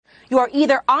You are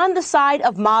either on the side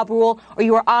of mob rule or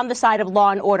you are on the side of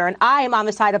law and order. And I am on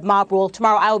the side of mob rule.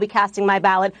 Tomorrow I will be casting my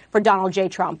ballot for Donald J.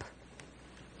 Trump.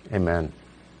 Amen.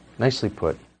 Nicely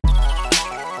put.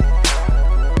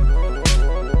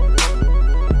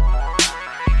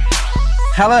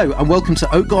 Hello and welcome to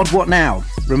Oh God, What Now?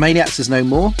 Romaniacs is no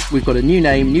more. We've got a new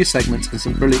name, new segments and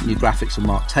some brilliant new graphics from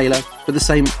Mark Taylor, but the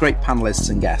same great panellists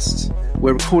and guests.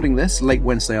 We're recording this late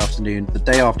Wednesday afternoon, the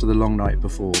day after the long night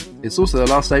before. It's also the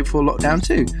last day before lockdown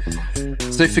too.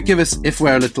 So forgive us if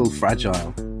we're a little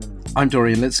fragile. I'm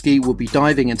Dorian Litsky. We'll be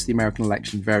diving into the American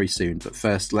election very soon, but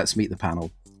first let's meet the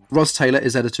panel. Ros Taylor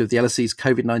is editor of the LSE's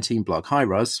COVID-19 blog. Hi,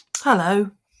 Ros.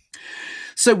 Hello.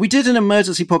 So we did an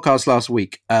emergency podcast last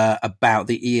week about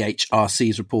the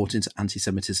EHRC's report into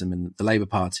anti-Semitism in the Labour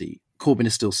Party. Corbyn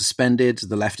is still suspended.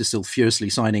 The left is still furiously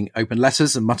signing open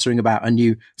letters and muttering about a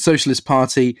new socialist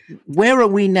party. Where are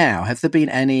we now? Have there been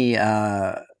any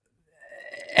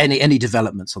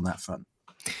developments on that front?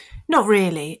 Not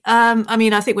really.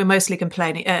 I think we're mostly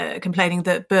complaining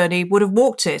that Bernie would have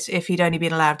walked it if he'd only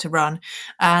been allowed to run.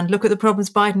 And look at the problems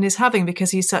Biden is having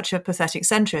because he's such a pathetic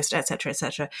centrist, etc.,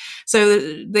 etc. So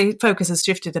the focus has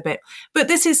shifted a bit. But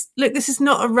this is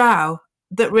not a row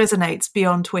that resonates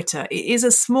beyond Twitter. It is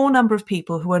a small number of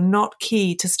people who are not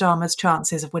key to Starmer's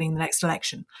chances of winning the next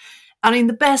election. I mean,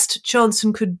 the best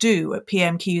Johnson could do at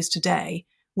PMQs today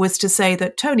was to say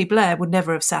that Tony Blair would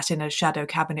never have sat in a shadow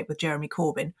cabinet with Jeremy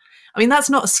Corbyn. I mean, that's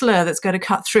not a slur that's going to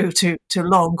cut through to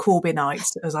long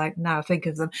Corbynites, as I now think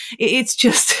of them. It's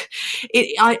just,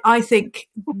 I think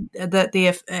that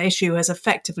the issue has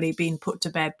effectively been put to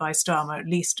bed by Starmer, at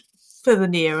least for the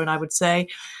near, and I would say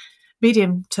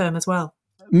medium term as well.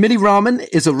 Minnie Rahman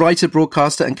is a writer,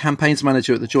 broadcaster and campaigns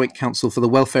manager at the Joint Council for the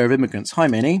Welfare of Immigrants. Hi,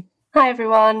 Minnie. Hi,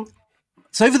 everyone.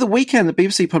 So over the weekend, the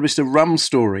BBC published a rum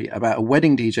story about a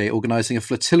wedding DJ organising a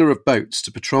flotilla of boats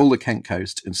to patrol the Kent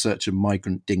coast in search of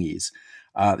migrant dinghies.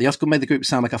 The article made the group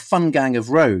sound like a fun gang of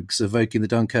rogues evoking the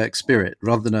Dunkirk spirit,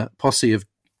 rather than a posse of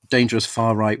dangerous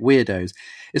far-right weirdos.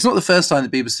 It's not the first time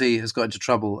the BBC has got into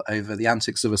trouble over the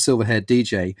antics of a silver-haired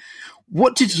DJ.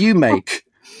 What did you make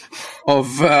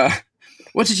of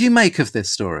this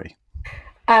story?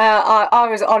 I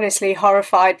was honestly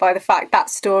horrified by the fact that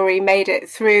story made it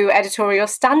through editorial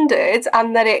standards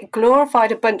and that it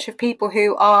glorified a bunch of people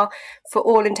who are, for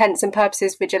all intents and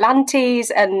purposes,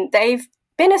 vigilantes, and they've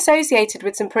been associated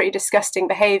with some pretty disgusting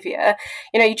behaviour.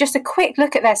 You just a quick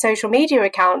look at their social media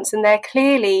accounts and they're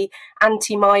clearly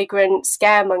anti-migrant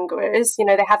scaremongers.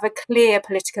 They have a clear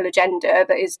political agenda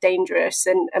that is dangerous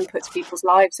and puts people's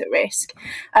lives at risk.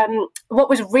 What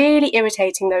was really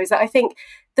irritating, though, is that I think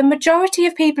the majority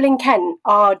of people in Kent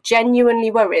are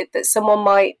genuinely worried that someone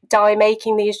might die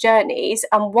making these journeys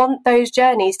and want those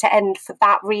journeys to end for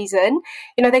that reason.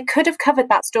 They could have covered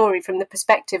that story from the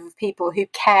perspective of people who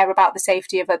care about the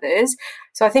safety of others.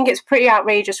 So I think it's pretty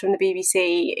outrageous from the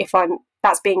BBC,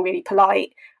 that's being really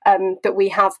polite, that we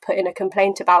have put in a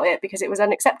complaint about it because it was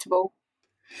unacceptable.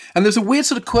 And there's a weird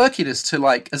sort of quirkiness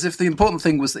to as if the important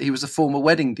thing was that he was a former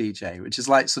wedding DJ, which is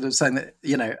like sort of saying that,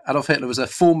 Adolf Hitler was a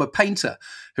former painter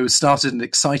who had started an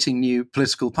exciting new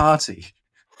political party.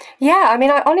 Yeah,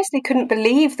 I honestly couldn't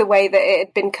believe the way that it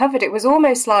had been covered. It was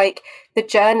almost like the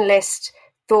journalist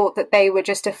thought that they were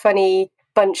just a funny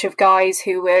bunch of guys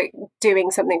who were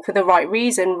doing something for the right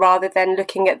reason rather than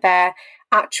looking at their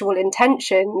actual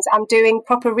intentions and doing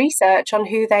proper research on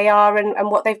who they are and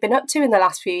what they've been up to in the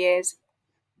last few years.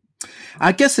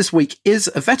 Our guest this week is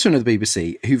a veteran of the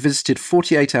BBC who visited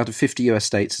 48 out of 50 US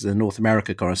states as a North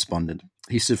America correspondent.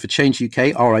 He stood for Change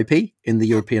UK, RIP, in the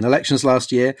European elections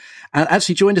last year and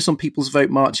actually joined us on People's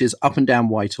Vote marches up and down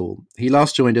Whitehall. He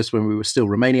last joined us when we were still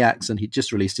Romaniacs and he'd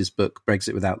just released his book,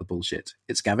 Brexit Without the Bullshit.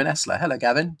 It's Gavin Esler. Hello,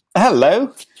 Gavin.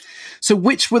 Hello. So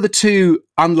which were the two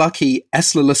unlucky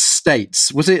Eslerless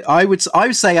states? Was it, I would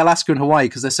say Alaska and Hawaii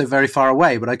because they're so very far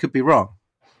away, but I could be wrong.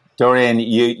 Dorian,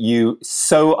 you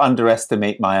so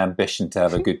underestimate my ambition to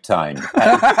have a good time.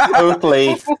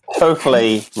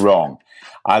 Totally wrong.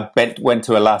 I went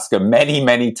to Alaska many,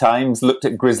 many times, looked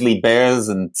at grizzly bears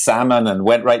and salmon and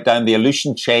went right down the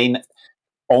Aleutian chain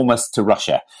almost to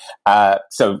Russia.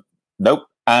 So, nope.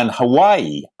 And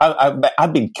Hawaii,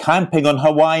 I've been camping on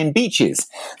Hawaiian beaches.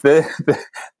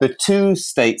 The two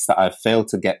states that I failed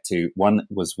to get to, one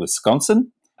was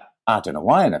Wisconsin. I don't know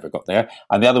why I never got there.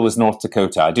 And the other was North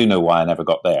Dakota. I do know why I never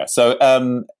got there. So,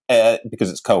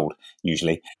 because it's cold,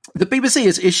 usually. The BBC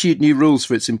has issued new rules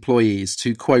for its employees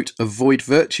to, quote, avoid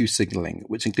virtue signalling,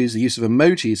 which includes the use of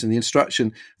emojis and the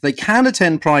instruction they can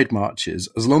attend pride marches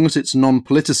as long as it's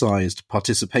non-politicised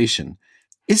participation.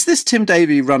 Is this Tim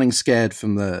Davie running scared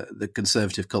from the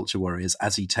Conservative culture warriors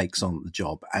as he takes on the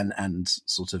job and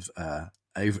sort of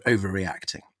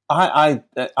overreacting? I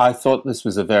thought this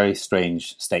was a very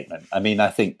strange statement. I mean, I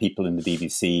think people in the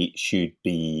BBC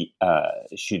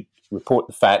should report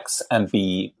the facts and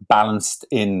be balanced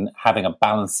in having a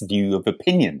balanced view of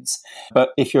opinions.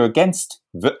 But if you're against,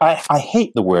 I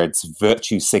hate the words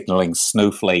virtue signalling,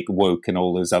 snowflake, woke, and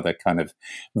all those other kind of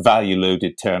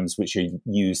value-loaded terms which are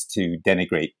used to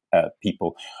denigrate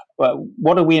people.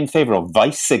 What are we in favour of?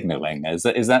 Vice signalling? Is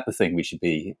that the thing we should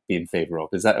be in favour of?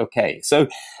 Is that okay? So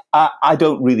I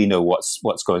don't really know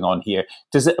what's going on here.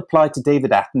 Does it apply to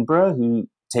David Attenborough, who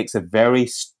takes a very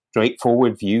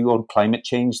straightforward view on climate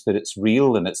change, that it's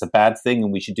real and it's a bad thing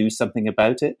and we should do something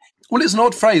about it? Well, it's an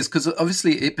odd phrase because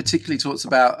obviously it particularly talks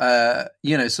about,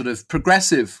 sort of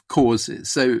progressive causes.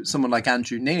 So someone like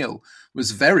Andrew Neil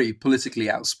was very politically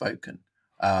outspoken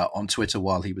on Twitter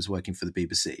while he was working for the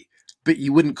BBC, but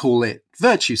you wouldn't call it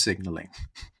virtue signalling.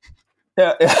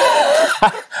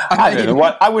 I don't know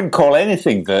what. I wouldn't call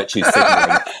anything virtue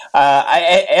signaling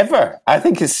ever. I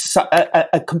think it's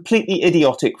a completely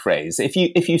idiotic phrase. If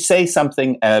you say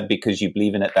something because you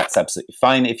believe in it, that's absolutely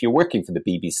fine. If you're working for the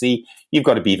BBC, you've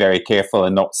got to be very careful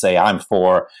and not say I'm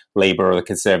for Labour or the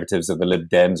Conservatives or the Lib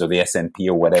Dems or the SNP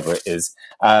or whatever it is.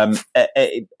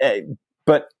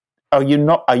 But are you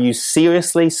not? Are you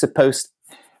seriously supposed?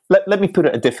 Let me put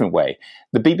it a different way.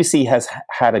 The BBC has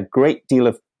had a great deal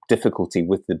of difficulty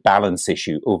with the balance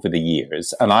issue over the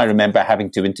years. And I remember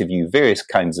having to interview various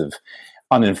kinds of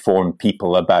uninformed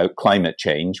people about climate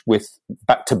change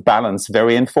to balance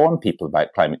very informed people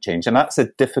about climate change. And that's a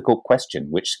difficult question,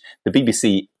 which the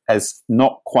BBC has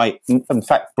not quite, in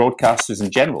fact, broadcasters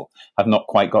in general have not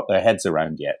quite got their heads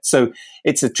around yet. So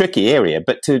it's a tricky area,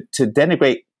 but to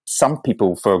denigrate some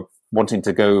people for wanting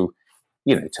to go,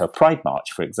 to a pride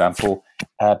march, for example,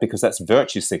 because that's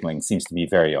virtue signalling, seems to be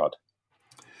very odd.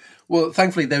 Well,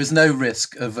 thankfully, there is no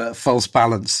risk of false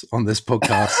balance on this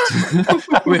podcast.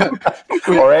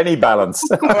 Or any balance.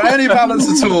 Or any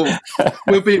balance at all.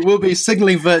 We'll be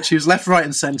signalling virtues left, right,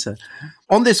 and centre.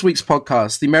 On this week's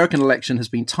podcast, the American election has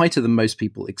been tighter than most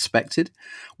people expected.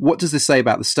 What does this say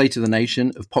about the state of the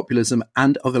nation, of populism,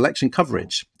 and of election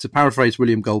coverage? To paraphrase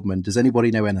William Goldman, does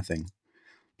anybody know anything?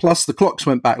 Plus, the clocks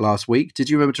went back last week. Did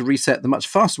you remember to reset the much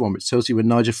faster one, which tells you when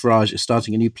Nigel Farage is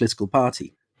starting a new political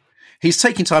party? He's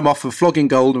taking time off of flogging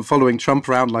gold and following Trump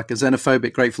around like a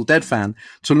xenophobic Grateful Dead fan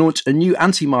to launch a new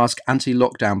anti-mask,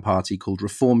 anti-lockdown party called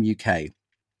Reform UK.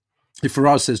 If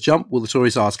Farage says jump, will the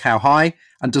Tories ask how high?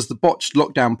 And does the botched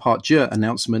lockdown Part 2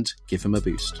 announcement give him a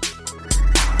boost?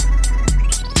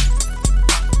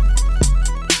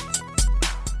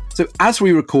 So as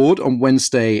we record on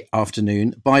Wednesday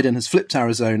afternoon, Biden has flipped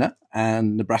Arizona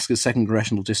and Nebraska's 2nd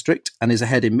Congressional District and is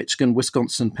ahead in Michigan,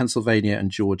 Wisconsin, Pennsylvania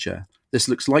and Georgia. This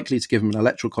looks likely to give him an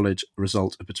Electoral College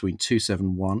result of between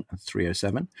 271 and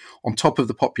 307, on top of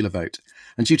the popular vote.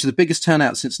 And due to the biggest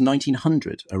turnout since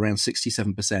 1900, around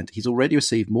 67%, he's already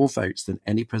received more votes than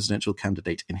any presidential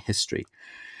candidate in history.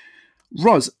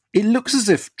 Roz, it looks as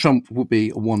if Trump will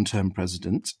be a one-term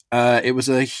president. It was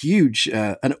a huge,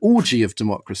 an orgy of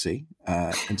democracy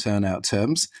in turnout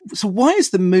terms. So why is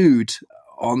the mood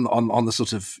on the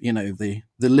sort of, the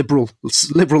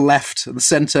liberal left and the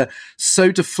centre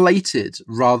so deflated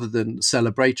rather than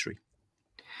celebratory?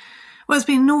 Well, it's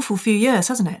been an awful few years,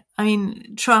 hasn't it? I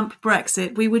mean, Trump,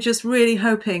 Brexit, we were just really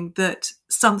hoping that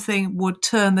something would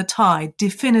turn the tide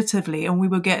definitively and we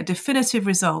would get a definitive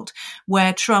result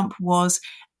where Trump was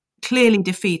clearly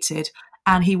defeated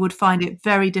and he would find it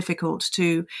very difficult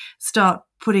to start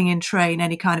putting in train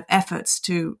any kind of efforts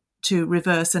to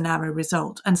reverse a narrow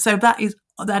result. And so that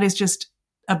is just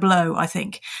a blow, I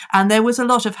think. And there was a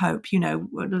lot of hope,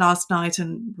 last night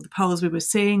and the polls we were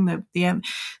seeing,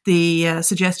 the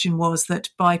suggestion was that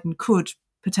Biden could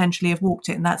potentially have walked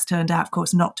it. And that's turned out, of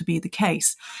course, not to be the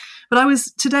case. But I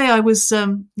was,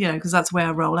 because that's the way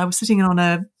I roll. I was sitting on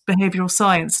a behavioral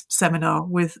science seminar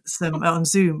on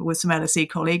Zoom with some LSE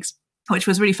colleagues, which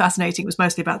was really fascinating. It was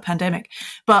mostly about the pandemic.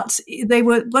 But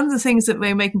one of the things that they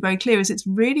were making very clear is it's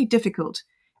really difficult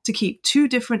to keep two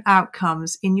different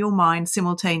outcomes in your mind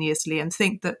simultaneously and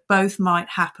think that both might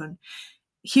happen.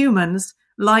 Humans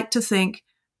like to think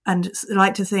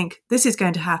this is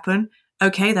going to happen.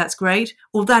 Okay, that's great.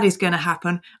 Or that is going to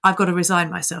happen. I've got to resign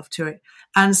myself to it.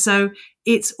 And so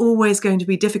it's always going to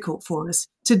be difficult for us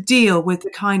to deal with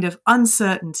the kind of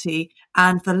uncertainty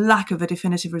and the lack of a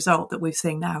definitive result that we've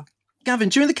seen now. Gavin,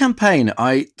 during the campaign,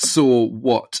 I saw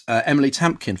what Emily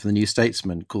Tampkin from the New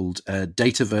Statesman called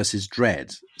data versus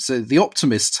dread. So the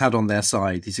optimists had on their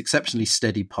side these exceptionally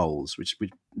steady polls, which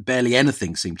barely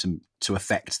anything seemed to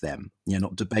affect them.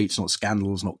 Not debates, not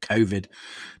scandals, not COVID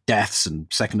deaths and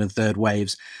second and third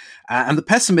waves. And the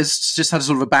pessimists just had a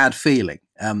sort of a bad feeling.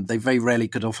 They very rarely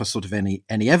could offer sort of any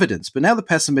evidence. But now the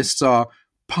pessimists are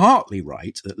partly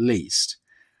right, at least.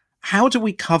 How do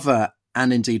we cover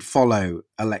and indeed follow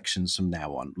elections from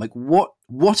now on? Like,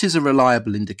 what is a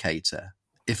reliable indicator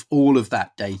if all of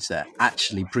that data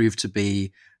actually proved to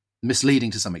be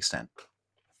misleading to some extent?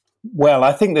 Well,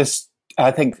 I think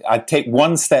I'd take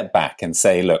one step back and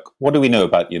say, look, what do we know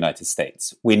about the United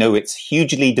States? We know it's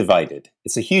hugely divided.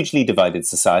 It's a hugely divided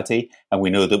society, and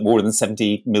we know that more than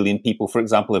 70 million people, for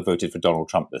example, have voted for Donald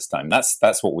Trump this time.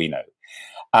 That's what we know.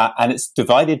 And it's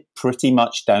divided pretty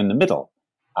much down the middle,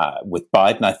 with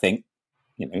Biden, I think,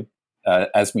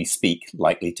 as we speak,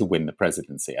 likely to win the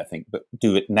presidency, I think, but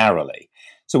do it narrowly.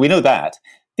 So we know that.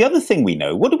 The other thing we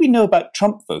know, what do we know about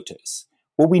Trump voters?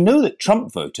 Well, we know that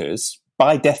Trump voters,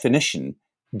 by definition,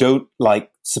 don't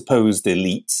like supposed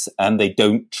elites, and they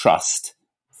don't trust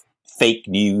fake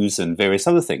news and various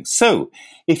other things. So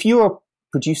if you're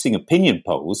producing opinion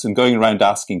polls and going around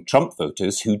asking Trump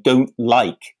voters who don't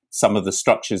like some of the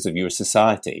structures of your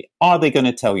society, are they going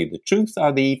to tell you the truth?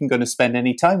 Are they even going to spend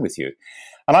any time with you?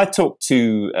 And I talked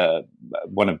to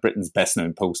one of Britain's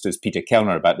best-known pollsters, Peter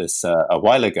Kellner, about this a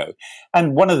while ago.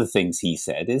 And one of the things he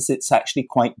said is it's actually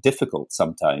quite difficult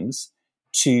sometimes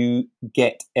to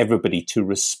get everybody to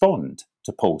respond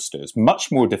to pollsters,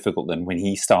 much more difficult than when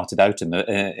he started out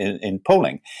in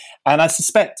polling. And I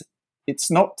suspect it's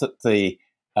not that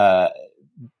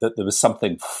that there was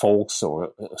something false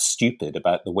or stupid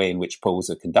about the way in which polls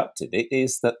are conducted. It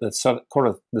is that the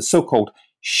so-called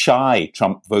shy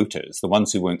Trump voters, the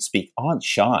ones who won't speak, aren't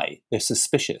shy. They're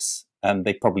suspicious, and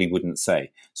they probably wouldn't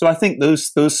say. So I think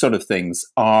those sort of things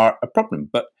are a problem.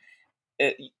 But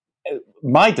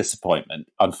my disappointment,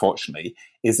 unfortunately,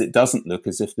 is it doesn't look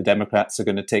as if the Democrats are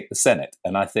going to take the Senate.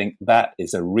 And I think that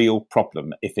is a real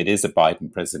problem if it is a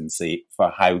Biden presidency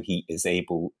for how he is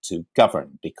able to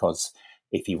govern, because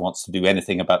if he wants to do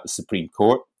anything about the Supreme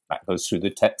Court, that goes through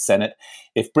the Senate.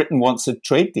 If Britain wants a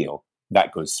trade deal,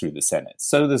 that goes through the Senate.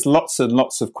 So there's lots and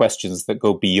lots of questions that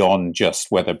go beyond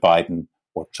just whether Biden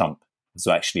or Trump has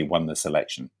actually won this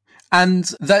election. And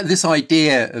this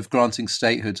idea of granting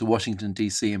statehood to Washington,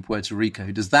 D.C. and Puerto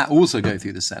Rico, does that also go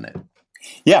through the Senate?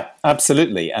 Yeah,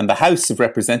 absolutely. And the House of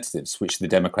Representatives, which the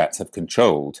Democrats have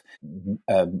controlled,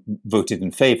 voted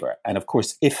in favor. And of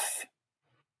course, if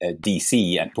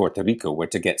D.C. and Puerto Rico were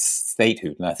to get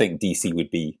statehood, and I think D.C. would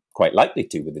be quite likely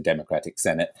to with the Democratic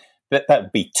Senate, that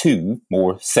would be 2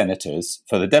 more senators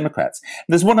for the Democrats. And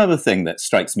there's one other thing that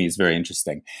strikes me as very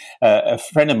interesting. A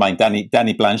friend of mine,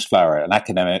 Danny Blanchflower, an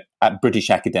academic, a British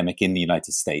academic in the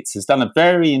United States, has done a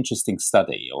very interesting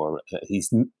study, or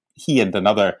he and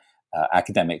another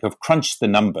academic have crunched the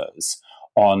numbers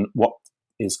on what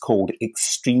is called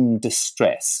extreme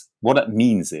distress. What it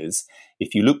means is,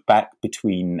 if you look back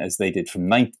between, as they did from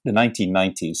the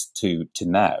 1990s to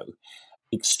now,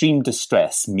 extreme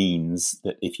distress means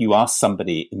that if you ask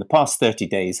somebody in the past 30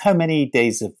 days, how many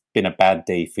days have been a bad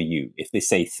day for you? If they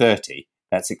say 30,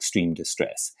 that's extreme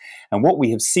distress. And what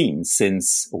we have seen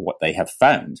or what they have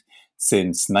found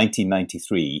since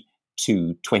 1993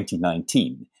 to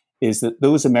 2019 is that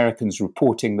those Americans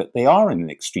reporting that they are in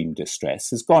extreme distress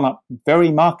has gone up very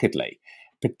markedly,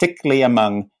 particularly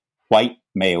among white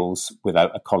males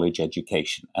without a college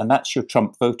education. And that's your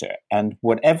Trump voter. And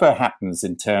whatever happens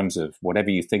in terms of whatever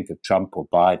you think of Trump or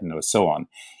Biden or so on,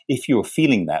 if you're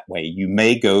feeling that way, you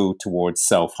may go towards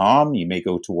self-harm, you may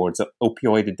go towards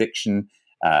opioid addiction,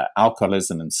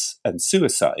 alcoholism and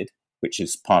suicide, which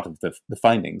is part of the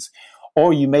findings,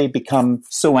 or you may become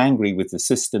so angry with the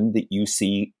system that you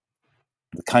see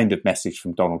the kind of message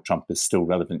from Donald Trump is still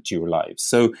relevant to your lives.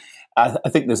 So I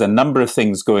think there's a number of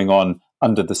things going on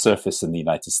under the surface in the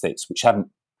United States which haven't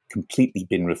completely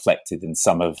been reflected in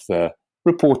some of the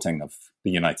reporting of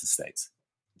the United States.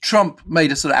 Trump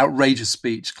made a sort of outrageous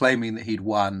speech claiming that he'd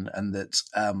won and that,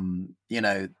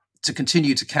 to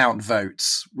continue to count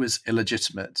votes was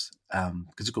illegitimate.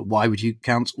 Because why would you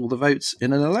count all the votes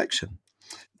in an election?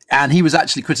 And he was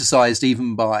actually criticised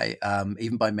even by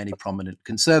many prominent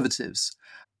conservatives.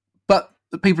 But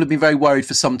the people have been very worried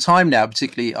for some time now,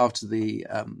 particularly after the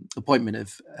appointment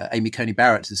of Amy Coney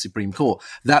Barrett to the Supreme Court,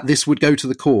 that this would go to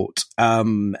the court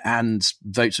and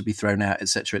votes would be thrown out, et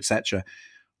cetera, et cetera.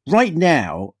 Right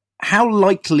now, how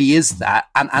likely is that,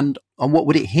 and on what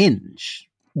would it hinge?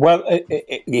 Well,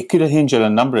 it could hinge on a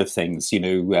number of things.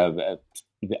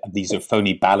 These are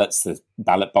phony ballots. The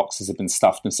ballot boxes have been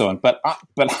stuffed and so on. But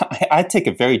I take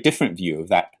a very different view of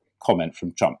that comment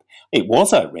from Trump. It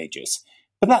was outrageous,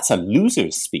 but that's a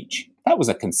loser's speech. that was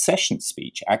a concession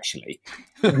speech, actually.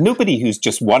 Nobody who's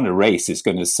just won a race is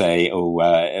going to say,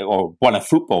 or won a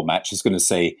football match is going to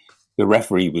say, the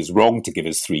referee was wrong to give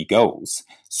us 3 goals.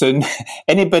 So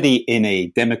anybody in a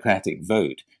democratic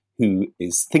vote who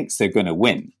thinks they're going to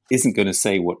win isn't going to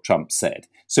say what Trump said.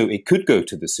 So it could go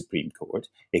to the Supreme Court.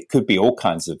 It could be all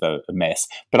kinds of a mess.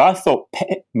 But I thought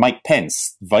Mike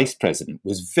Pence, vice president,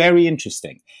 was very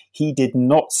interesting. He did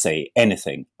not say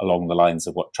anything along the lines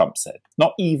of what Trump said,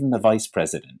 not even the vice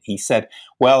president. He said,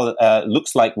 well,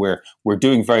 looks like we're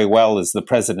doing very well. As the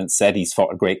president said, he's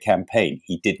fought a great campaign.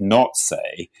 He did not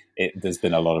say there's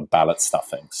been a lot of ballot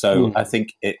stuffing. So I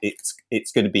think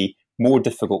it's going to be more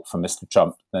difficult for Mr.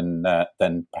 Trump than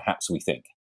perhaps we think.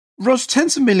 Rog,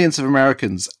 tens of millions of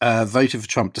Americans voted for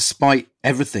Trump despite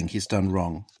everything he's done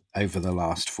wrong over the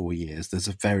last 4 years. There's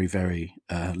a very, very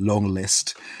long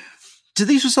list. Do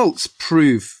these results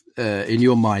prove, in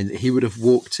your mind, that he would have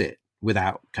walked it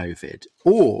without COVID,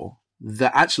 or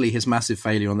that actually his massive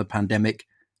failure on the pandemic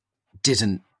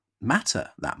didn't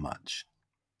matter that much?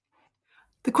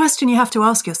 The question you have to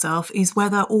ask yourself is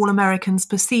whether all Americans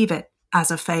perceive it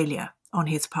as a failure on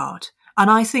his part.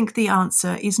 And I think the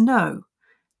answer is no.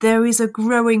 There is a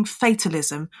growing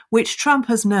fatalism, which Trump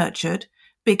has nurtured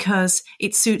because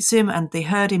it suits him, and the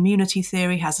herd immunity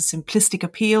theory has a simplistic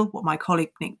appeal, what my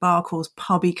colleague Nick Barr calls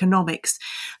pub economics,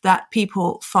 that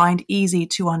people find easy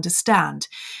to understand.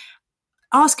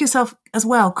 Ask yourself as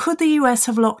well, could the US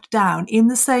have locked down in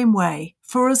the same way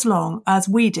for as long as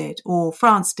we did, or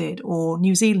France did, or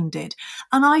New Zealand did?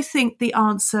 And I think the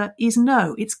answer is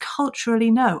no. It's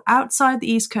culturally no. Outside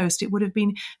the East Coast, it would have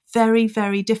been very,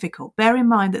 very difficult. Bear in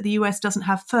mind that the US doesn't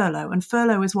have furlough, and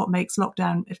furlough is what makes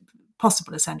lockdown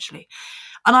possible, essentially.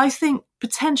 And I think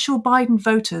potential Biden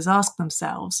voters ask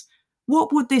themselves,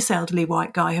 what would this elderly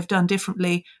white guy have done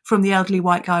differently from the elderly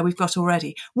white guy we've got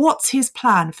already? What's his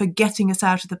plan for getting us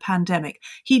out of the pandemic?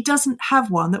 He doesn't have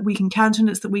one that we can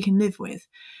countenance, that we can live with.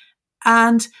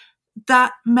 And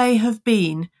that may have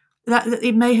been, that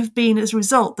it may have been as a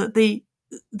result that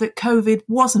that COVID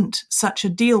wasn't such a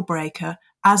deal breaker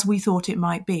as we thought it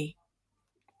might be.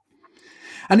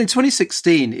 And in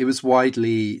 2016, it was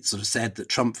widely sort of said that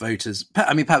Trump voters,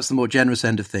 I mean, perhaps the more generous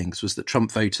end of things was that Trump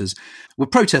voters were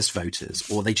protest voters,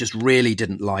 or they just really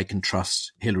didn't like and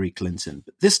trust Hillary Clinton.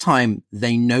 But this time,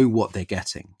 they know what they're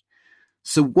getting.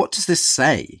 So what does this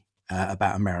say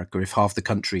about America if half the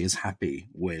country is happy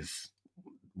with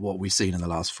what we've seen in the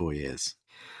last 4 years?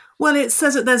 Well, it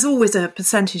says that there's always a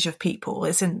percentage of people,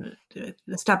 it's an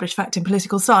established fact in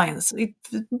political science,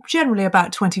 generally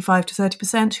about 25 to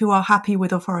 30% who are happy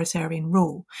with authoritarian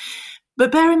rule.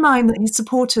 But bear in mind that his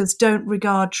supporters don't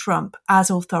regard Trump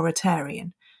as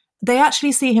authoritarian. They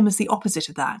actually see him as the opposite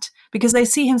of that, because they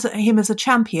see him as a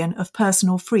champion of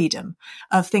personal freedom,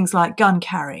 of things like gun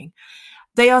carrying.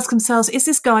 They ask themselves, is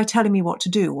this guy telling me what to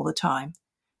do all the time?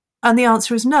 And the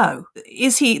answer is no.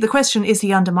 The question, is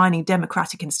he undermining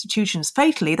democratic institutions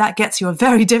fatally? That gets you a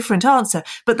very different answer,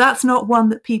 but that's not one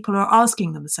that people are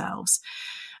asking themselves.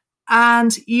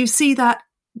 And you see that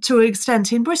to an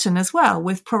extent in Britain as well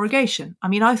with prorogation. I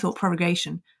mean, I thought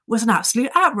prorogation was an absolute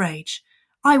outrage.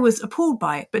 I was appalled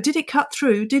by it, but did it cut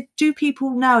through? Do people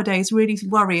nowadays really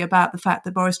worry about the fact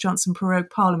that Boris Johnson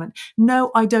prorogued Parliament? No,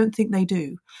 I don't think they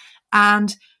do.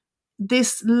 And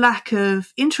this lack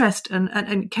of interest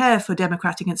and care for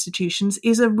democratic institutions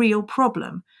is a real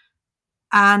problem.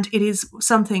 And it is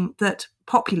something that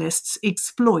populists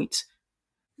exploit.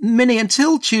 Minnie,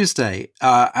 until Tuesday,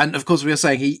 and of course we are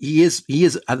saying he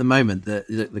is at the moment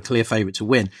the clear favourite to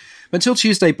win. But until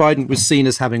Tuesday, Biden was seen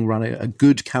as having run a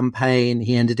good campaign.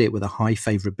 He ended it with a high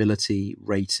favourability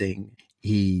rating.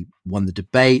 He won the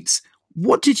debates.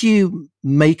 What did you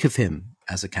make of him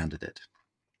as a candidate?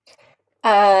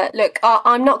 Look,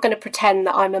 I'm not going to pretend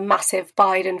that I'm a massive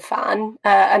Biden fan.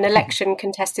 An election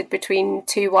contested between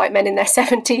two white men in their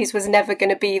 70s was never going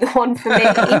to be the one for me.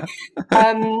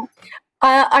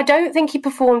 I don't think he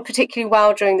performed particularly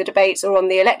well during the debates or on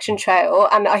the election trail.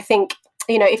 And I think,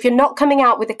 if you're not coming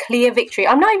out with a clear victory,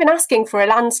 I'm not even asking for a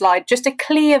landslide, just a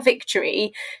clear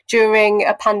victory during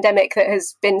a pandemic that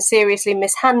has been seriously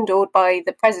mishandled by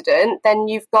the president, then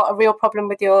you've got a real problem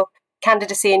with your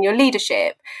candidacy and your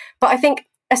leadership. But I think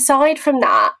aside from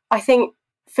that, I think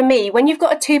for me, when you've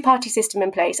got a two-party system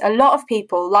in place, a lot of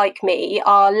people like me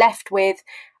are left with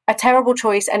a terrible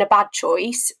choice and a bad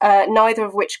choice, neither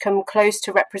of which come close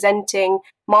to representing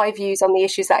my views on the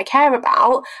issues that I care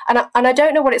about. And I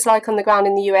don't know what it's like on the ground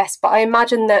in the US, but I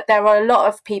imagine that there are a lot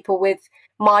of people with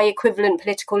my equivalent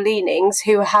political leanings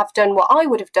who have done what I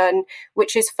would have done,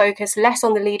 which is focus less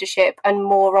on the leadership and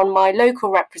more on my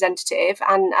local representative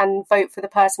and vote for the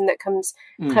person that comes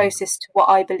closest to what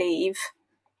I believe.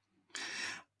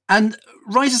 And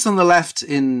writers on the left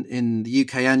in the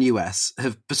UK and US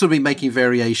have sort of been making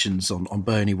variations on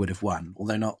Bernie would have won,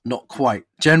 although not quite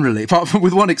generally, apart from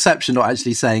with one exception, not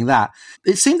actually saying that.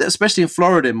 It seemed that especially in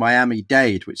Florida, in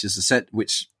Miami-Dade, which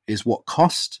is what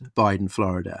cost Biden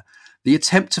Florida, the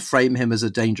attempt to frame him as a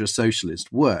dangerous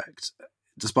socialist worked,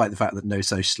 despite the fact that no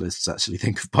socialists actually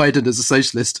think of Biden as a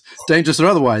socialist, dangerous or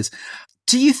otherwise.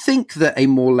 Do you think that a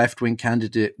more left-wing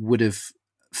candidate would have,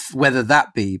 whether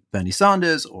that be Bernie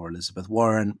Sanders or Elizabeth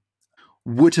Warren,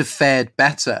 would have fared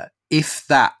better if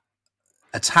that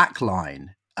attack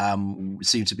line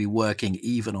seemed to be working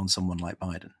even on someone like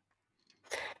Biden?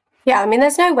 Yeah, I mean,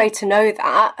 there's no way to know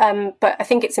that, but I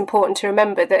think it's important to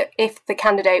remember that if the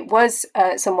candidate was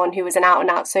someone who was an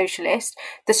out-and-out socialist,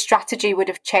 the strategy would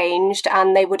have changed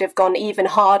and they would have gone even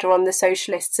harder on the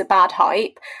socialists a bad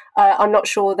hype. I'm not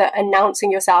sure that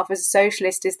announcing yourself as a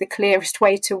socialist is the clearest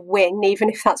way to win,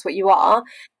 even if that's what you are.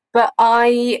 But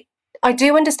I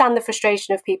do understand the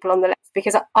frustration of people on the left,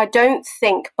 because I don't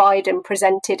think Biden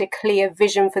presented a clear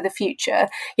vision for the future.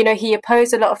 You know, he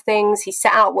opposed a lot of things, he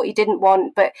set out what he didn't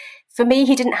want, but for me,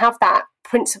 he didn't have that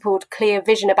principled, clear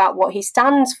vision about what he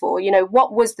stands for. You know,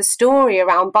 what was the story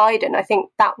around Biden? I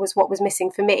think that was what was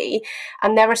missing for me.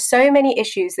 And there are so many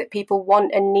issues that people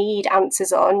want and need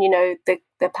answers on, you know, the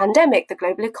pandemic, the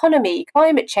global economy,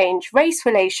 climate change, race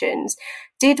relations.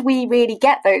 Did we really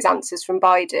get those answers from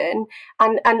Biden?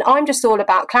 And I'm just all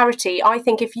about clarity. I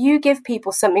think if you give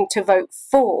people something to vote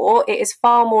for, it is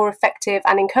far more effective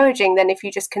and encouraging than if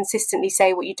you just consistently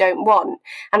say what you don't want.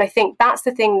 And I think that's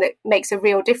the thing that makes a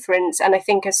real difference. And I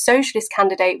think a socialist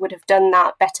candidate would have done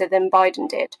that better than Biden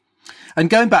did. And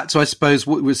going back to, I suppose,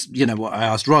 what was, you know, what I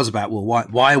asked Roz about, well,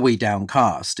 why are we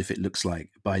downcast if it looks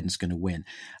like Biden's going to win?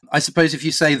 I suppose if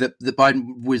you say that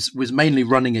Biden was mainly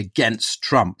running against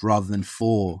Trump rather than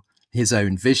for his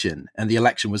own vision, and the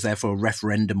election was therefore a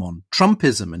referendum on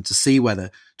Trumpism and to see whether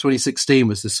 2016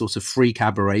 was this sort of freak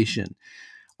aberration.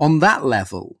 On that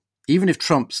level, even if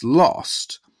Trump's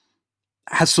lost,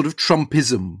 has sort of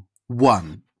Trumpism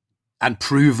won and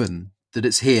proven that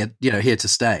it's here to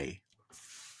stay?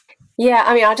 Yeah,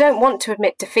 I mean, I don't want to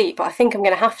admit defeat, but I think I'm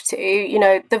going to have to. You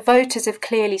know, the voters have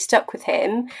clearly stuck with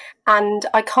him, and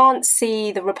I can't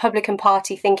see the Republican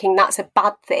Party thinking that's a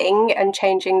bad thing and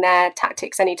changing their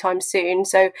tactics anytime soon.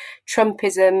 So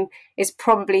Trumpism is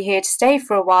probably here to stay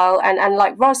for a while. And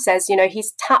like Roz says, you know,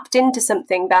 he's tapped into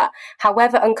something that,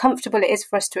 however uncomfortable it is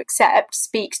for us to accept,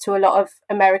 speaks to a lot of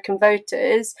American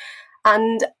voters.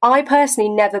 And I personally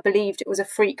never believed it was a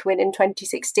freak win in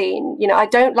 2016. You know, I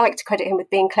don't like to credit him with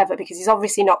being clever because he's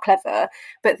obviously not clever,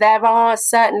 but there are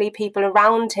certainly people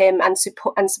around him and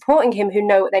supporting him who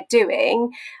know what they're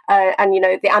doing. And, you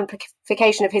know, the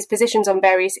amplification of his positions on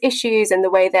various issues and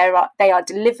the way they are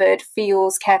delivered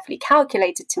feels carefully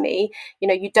calculated to me. You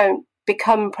know, you don't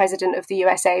become president of the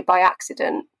USA by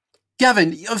accident.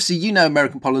 Gavin, obviously you know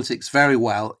American politics very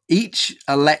well. Each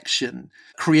election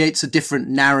creates a different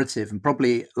narrative and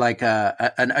probably like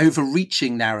an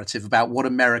overreaching narrative about what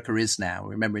America is now.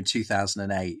 Remember in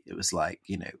 2008, it was like,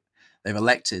 you know, they've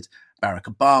elected Barack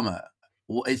Obama.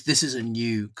 This is a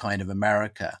new kind of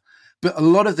America. But a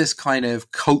lot of this kind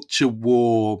of culture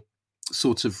war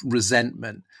sort of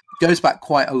resentment goes back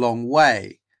quite a long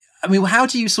way. I mean, how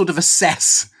do you sort of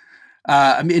assess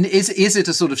I mean, is it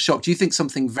a sort of shock? Do you think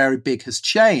something very big has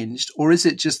changed, or is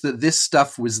it just that this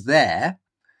stuff was there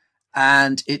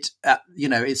and it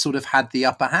sort of had the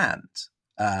upper hand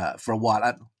for a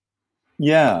while?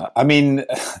 Yeah, I mean,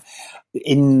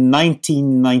 in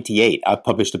 1998, I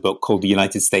published a book called The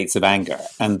United States of Anger.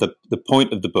 And the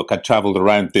point of the book, I traveled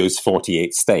around those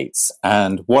 48 states.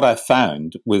 And what I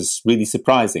found was really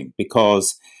surprising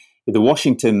because the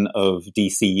Washington of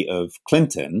DC of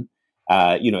Clinton,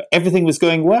 everything was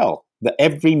going well.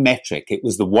 Every metric, it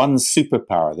was the one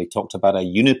superpower. They talked about a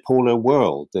unipolar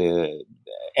world,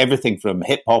 everything from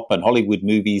hip hop and Hollywood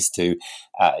movies to,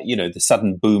 the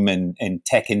sudden boom in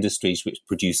tech industries, which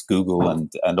produced Google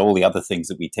and all the other things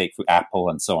that we take for Apple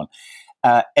and so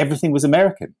on. Everything was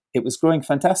American. It was growing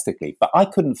fantastically. But I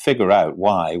couldn't figure out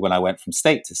why, when I went from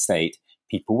state to state,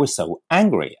 people were so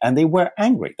angry, and they were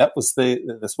angry. That's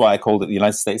why I called it the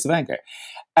United States of Anger.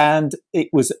 And it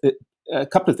was a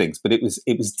couple of things, but it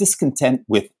was discontent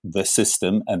with the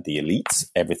system and the elites,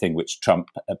 everything which Trump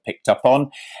picked up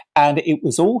on. And it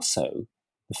was also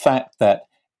the fact that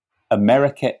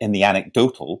America in the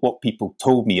anecdotal, what people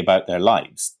told me about their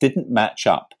lives, didn't match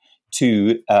up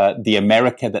to the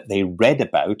America that they read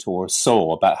about or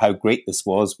saw about how great this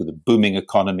was with a booming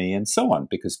economy and so on.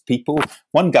 Because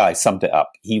one guy summed it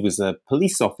up. He was a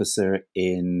police officer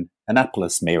in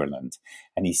Annapolis, Maryland.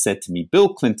 And he said to me,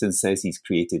 Bill Clinton says he's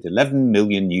created 11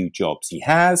 million new jobs. He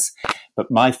has, but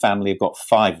my family have got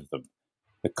 5 of them.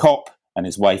 The cop and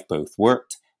his wife both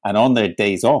worked. And on their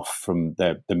days off from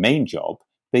the main job,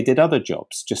 they did other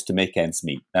jobs just to make ends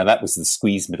meet. Now, that was the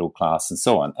squeezed middle class and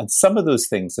so on. And some of those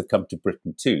things have come to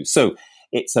Britain too. So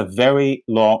it's a very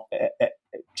long...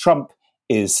 Trump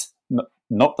is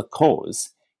not the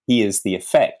cause. He is the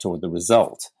effect or the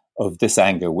result of this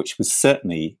anger, which was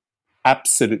certainly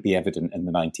absolutely evident in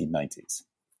the 1990s.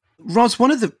 Ros, one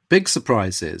of the big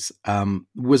surprises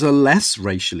was a less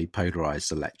racially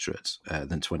polarized electorate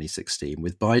than 2016,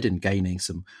 with Biden gaining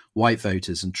some white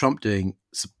voters and Trump doing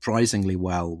surprisingly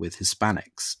well with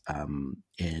Hispanics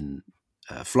in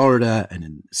Florida and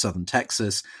in southern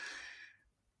Texas.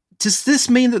 Does this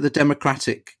mean that the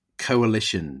Democratic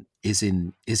coalition is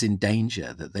in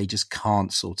danger, that they just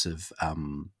can't sort of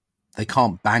they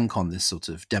can't bank on this sort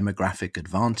of demographic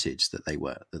advantage that they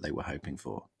were hoping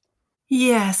for?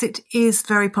 Yes, it is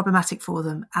very problematic for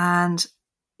them. And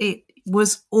it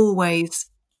was always,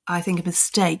 I think, a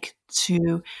mistake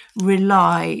to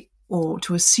rely or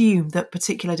to assume that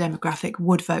particular demographic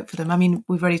would vote for them. I mean,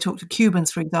 we've already talked to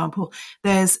Cubans, for example.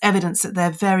 There's evidence that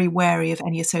they're very wary of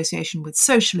any association with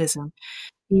socialism,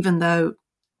 even though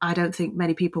I don't think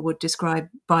many people would describe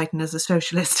Biden as a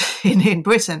socialist in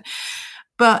Britain.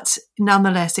 But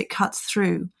nonetheless, it cuts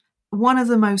through. One of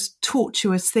the most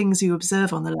tortuous things you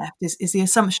observe on the left is the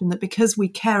assumption that because we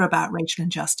care about racial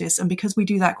injustice and because we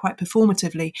do that quite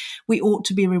performatively, we ought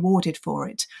to be rewarded for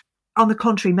it. On the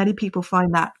contrary, many people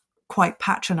find that quite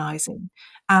patronizing,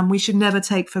 and we should never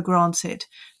take for granted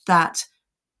that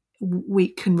we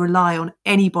can rely on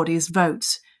anybody's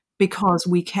votes because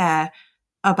we care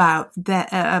about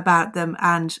them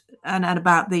and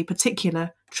about the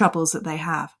particular troubles that they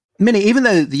have. Minnie, even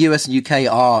though the US and UK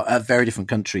are very different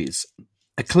countries,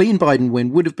 a clean Biden win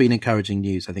would have been encouraging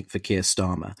news, I think, for Keir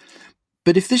Starmer.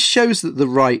 But if this shows that the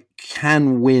right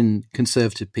can win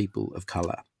conservative people of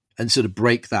colour and sort of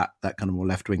break that kind of more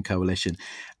left-wing coalition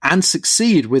and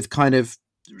succeed with kind of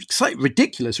slightly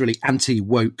ridiculous, really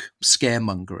anti-woke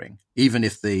scaremongering, even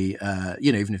if the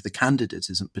candidate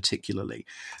isn't particularly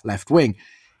left-wing,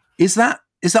 is that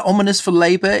ominous for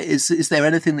Labour? Is there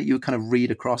anything that you would kind of read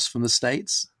across from the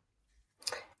States?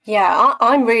 Yeah,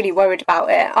 I'm really worried about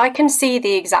it. I can see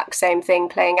the exact same thing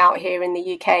playing out here in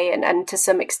the UK, and to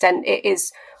some extent it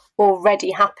is already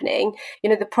happening.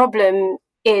 You know, the problem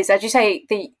is, as you say,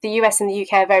 the US and the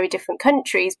UK are very different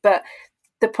countries, but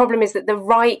the problem is that the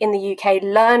right in the UK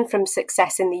learn from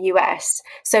success in the US.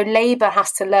 So Labour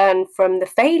has to learn from the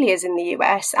failures in the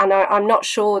US, and I'm not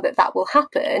sure that will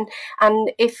happen.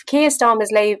 And if Keir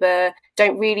Starmer's Labour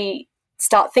don't really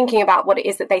start thinking about what it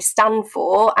is that they stand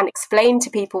for and explain to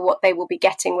people what they will be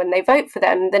getting when they vote for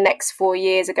them, the next 4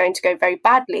 years are going to go very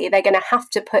badly. They're going to have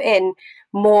to put in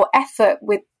more effort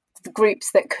with the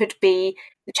groups that could be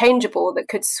changeable, that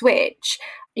could switch.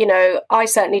 You know, I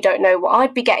certainly don't know what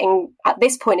I'd be getting at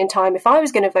this point in time if I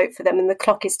was going to vote for them, and the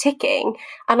clock is ticking.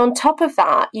 And on top of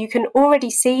that, you can already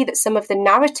see that some of the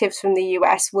narratives from the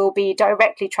US will be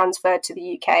directly transferred to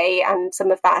the UK, and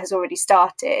some of that has already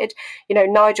started. You know,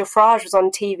 Nigel Farage was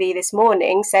on TV this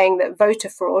morning saying that voter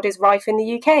fraud is rife in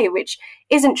the UK, which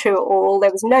isn't true at all.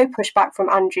 There was no pushback from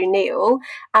Andrew Neil,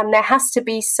 and there has to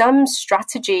be some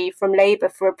strategy from Labour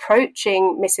for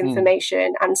approaching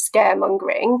misinformation and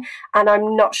scaremongering, and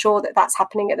I'm not sure that that's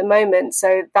happening at the moment,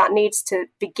 so that needs to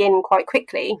begin quite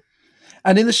quickly.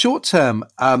 And in the short term,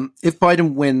 if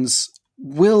Biden wins,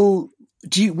 what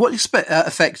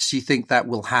effect do you think that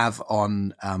will have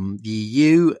on the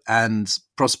EU and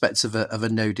prospects of a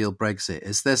no deal Brexit?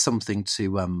 Is there something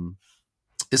to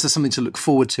look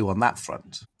forward to on that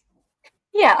front?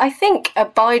 Yeah, I think a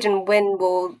Biden win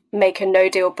will make a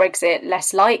no-deal Brexit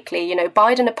less likely. You know,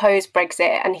 Biden opposed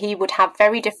Brexit, and he would have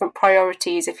very different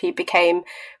priorities if he became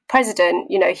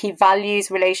president. You know, he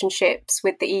values relationships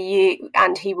with the EU,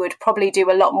 and he would probably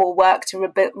do a lot more work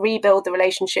to rebuild the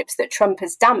relationships that Trump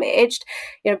has damaged.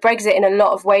 You know, Brexit in a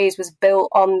lot of ways was built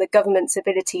on the government's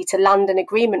ability to land an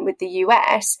agreement with the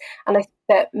US, and I think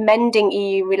that mending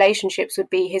EU relationships would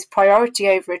be his priority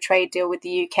over a trade deal with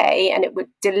the UK, and it would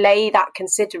delay that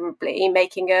considerably,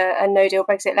 making a no-deal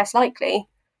Brexit less likely.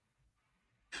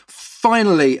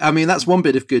 Finally, I mean, that's one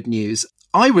bit of good news.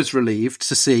 I was relieved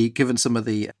to see, given some of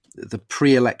the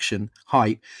pre-election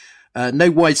hype,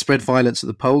 No widespread violence at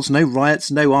the polls, no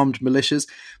riots, no armed militias.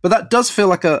 But that does feel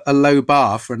like a low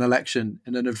bar for an election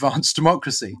in an advanced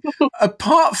democracy.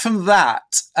 Apart from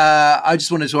that, I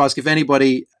just wanted to ask if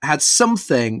anybody had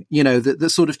something, that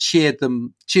sort of cheered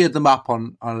them up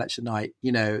on election night,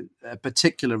 a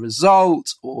particular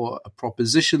result or a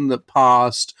proposition that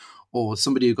passed or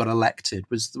somebody who got elected.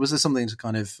 Was there something to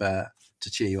kind of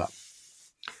to cheer you up?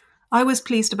 I was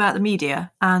pleased about the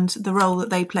media and the role that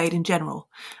they played in general.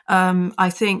 I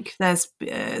think there's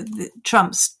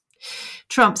Trump's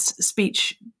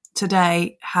speech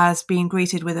today has been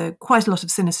greeted with quite a lot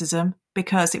of cynicism,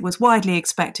 because it was widely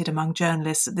expected among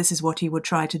journalists that this is what he would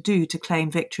try to do to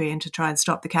claim victory and to try and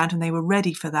stop the count, and they were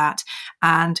ready for that,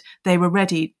 and they were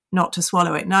ready not to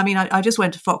swallow it. Now, I mean, I just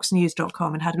went to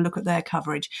foxnews.com and had a look at their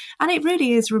coverage, and it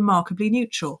really is remarkably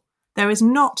neutral. There is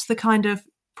not the kind of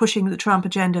pushing the Trump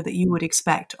agenda that you would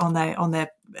expect on their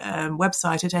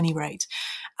website at any rate.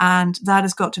 And that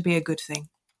has got to be a good thing.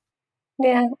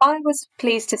 Yeah, I was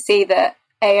pleased to see that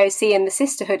AOC and the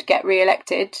Sisterhood get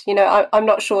re-elected. I'm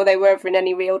not sure they were ever in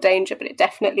any real danger, but it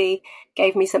definitely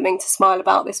gave me something to smile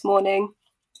about this morning.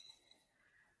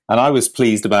 And I was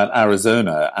pleased about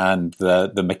Arizona and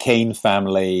the McCain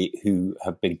family, who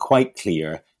have been quite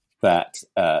clear that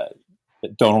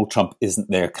Donald Trump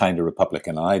isn't their kind of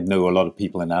Republican. I know a lot of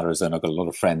people in Arizona, I've got a lot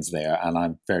of friends there, and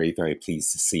I'm very, very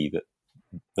pleased to see that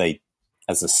they,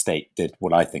 as a state, did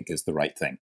what I think is the right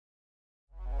thing.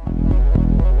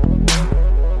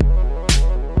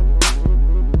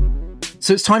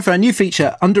 So it's time for our new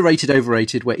feature, Underrated,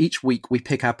 Overrated, where each week we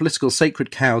pick our political sacred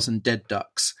cows and dead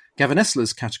ducks. Gavin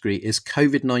Esler's category is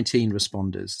COVID-19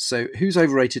 responders. So who's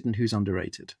overrated and who's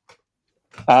underrated?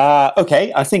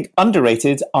 Okay, I think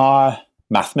underrated are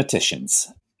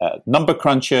mathematicians, number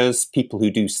crunchers, people who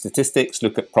do statistics,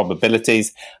 look at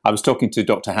probabilities. I was talking to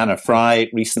Dr. Hannah Fry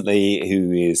recently,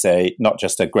 who is not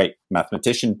just a great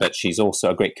mathematician, but she's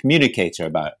also a great communicator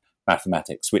about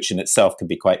mathematics, which in itself can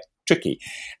be quite tricky.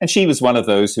 And she was one of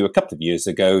those who a couple of years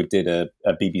ago did a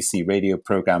BBC radio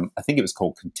program, I think it was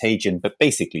called Contagion, but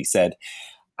basically said,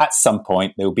 at some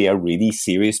point, there will be a really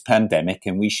serious pandemic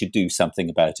and we should do something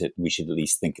about it. We should at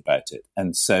least think about it.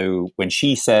 And so when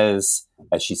she says,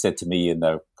 as she said to me in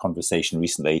the conversation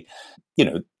recently,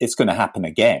 it's going to happen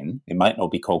again. It might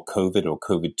not be called COVID or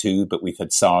COVID-2, but we've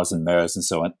had SARS and MERS and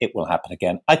so on. It will happen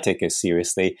again. I take her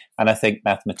seriously. And I think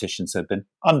mathematicians have been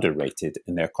underrated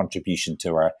in their contribution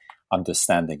to our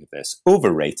understanding of this.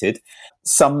 Overrated,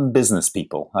 some business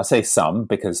people. I say some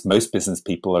because most business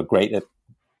people are great at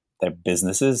their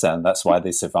businesses, and that's why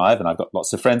they survive. And I've got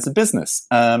lots of friends in business.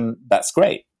 That's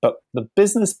great. But the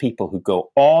business people who go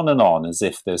on and on as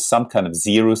if there's some kind of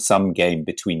zero-sum game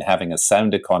between having a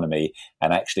sound economy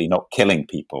and actually not killing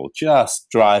people just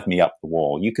drive me up the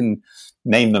wall. You can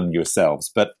name them yourselves.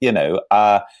 But,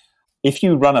 if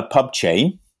you run a pub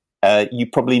chain, you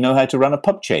probably know how to run a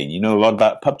pub chain. You know a lot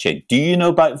about pub chain. Do you know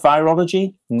about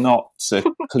virology? Not so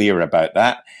clear about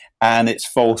that. And it's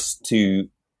false to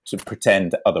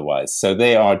pretend otherwise. So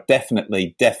they are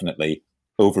definitely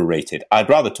overrated. I'd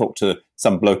rather talk to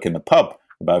some bloke in the pub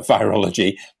about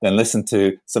virology than listen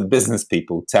to some business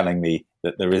people telling me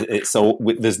that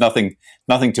there's nothing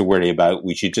to worry about.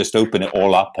 We should just open it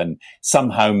all up and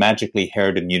somehow magically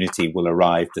herd immunity will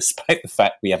arrive despite the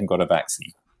fact we haven't got a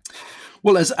vaccine.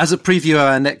 Well, as a preview of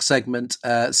our next segment,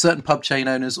 certain pub chain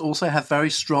owners also have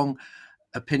very strong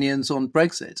opinions on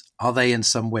Brexit. Are they in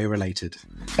some way related?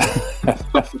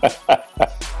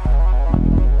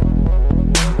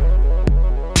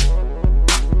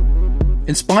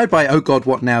 Inspired by Oh God,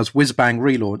 What Now's whiz-bang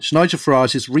relaunch, Nigel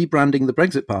Farage is rebranding the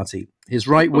Brexit Party. His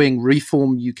right-wing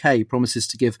Reform UK promises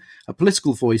to give a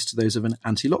political voice to those of an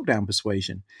anti-lockdown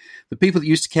persuasion. The people that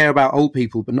used to care about old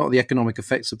people but not the economic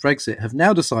effects of Brexit have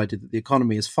now decided that the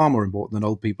economy is far more important than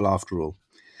old people after all.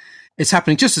 It's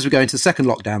happening just as we go into the second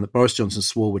lockdown that Boris Johnson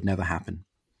swore would never happen.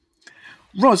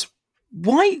 Ros,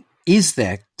 why is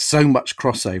there so much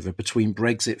crossover between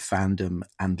Brexit fandom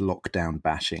and lockdown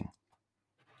bashing?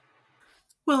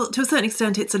 Well, to a certain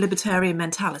extent, it's a libertarian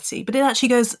mentality, but it actually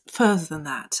goes further than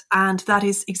that. And that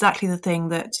is exactly the thing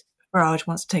that Farage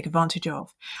wants to take advantage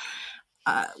of.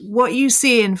 What you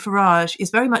see in Farage is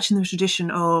very much in the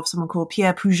tradition of someone called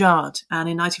Pierre Poujade. And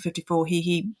in 1954,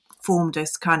 he formed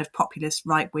this kind of populist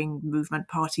right-wing movement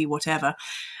party, whatever,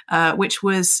 which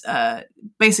was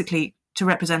basically to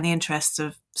represent the interests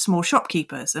of small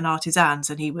shopkeepers and artisans.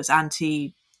 And he was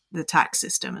anti the tax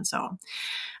system and so on.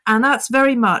 And that's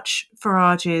very much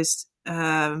Farage's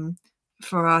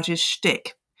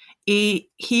shtick.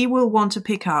 He will want to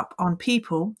pick up on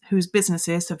people whose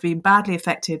businesses have been badly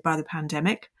affected by the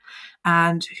pandemic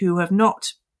and who have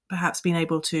not perhaps been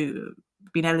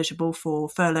eligible for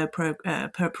furlough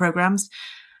programs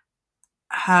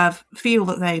feel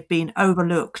that they've been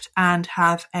overlooked and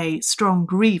have a strong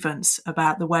grievance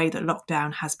about the way that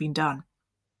lockdown has been done.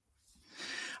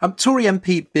 Tory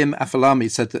MP Bim Afellami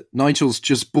said that Nigel's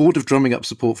just bored of drumming up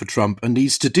support for Trump and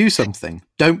needs to do something.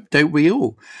 Don't we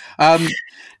all?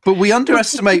 But we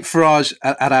underestimate Farage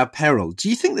at our peril. Do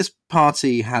you think this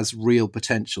party has real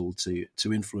potential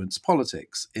to influence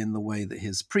politics in the way that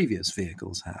his previous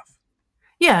vehicles have?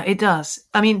 Yeah, it does.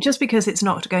 I mean, just because it's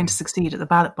not going to succeed at the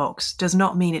ballot box does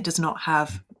not mean it does not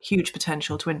have huge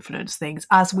potential to influence things,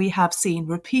 as we have seen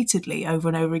repeatedly over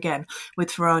and over again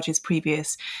with Farage's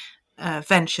previous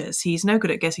ventures. He's no good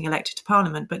at getting elected to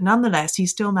Parliament, but nonetheless, he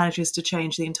still manages to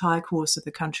change the entire course of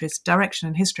the country's direction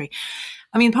and history.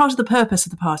 I mean, part of the purpose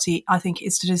of the party, I think,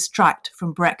 is to distract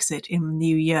from Brexit in the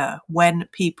new year, when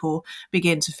people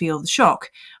begin to feel the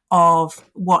shock of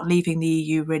what leaving the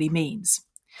EU really means.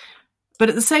 But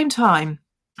at the same time,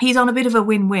 he's on a bit of a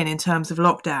win-win in terms of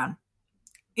lockdown.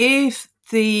 If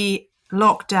the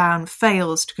lockdown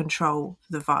fails to control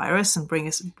the virus and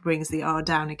brings the R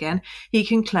down again, he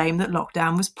can claim that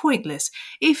lockdown was pointless.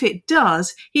 If it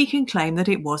does, he can claim that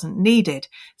it wasn't needed.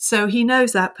 So he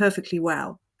knows that perfectly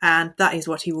well, and that is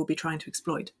what he will be trying to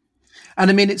exploit.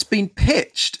 And I mean, it's been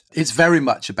pitched. It's very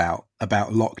much about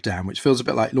lockdown, which feels a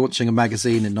bit like launching a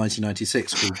magazine in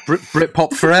 1996 called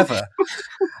Britpop Forever.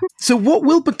 So what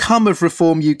will become of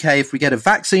Reform UK if we get a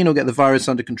vaccine or get the virus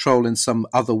under control in some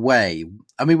other way?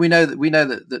 I mean, we know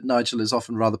that Nigel is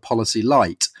often rather policy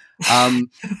light,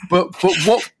 but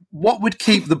what would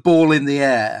keep the ball in the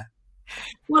air?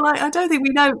 Well, I don't think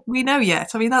we know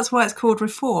yet. I mean, that's why it's called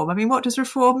reform. I mean, what does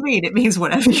reform mean? It means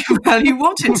whatever you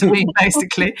want it to mean,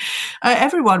 basically.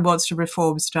 Everyone wants to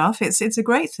reform stuff. It's a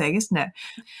great thing, isn't it?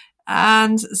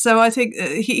 And so I think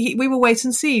we will wait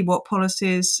and see what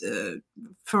policies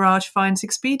Farage finds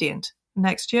expedient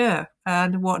next year,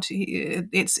 and what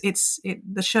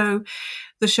the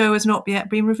show has not yet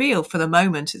been revealed. For the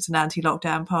moment, it's an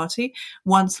anti-lockdown party.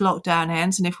 Once lockdown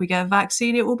ends, and if we get a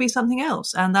vaccine, it will be something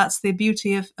else. And that's the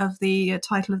beauty of the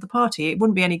title of the party. It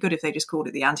wouldn't be any good if they just called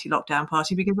it the anti-lockdown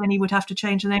party, because then he would have to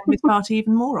change the name of his party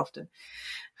even more often.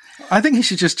 I think he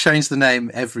should just change the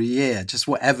name every year, just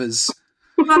whatever's.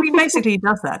 Well, I mean, basically he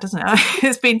does that, doesn't it?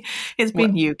 It's been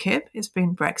UKIP, it's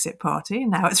been Brexit Party,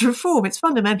 and now it's Reform. It's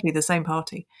fundamentally the same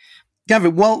party.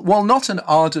 Gavin, while not an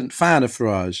ardent fan of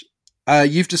Farage,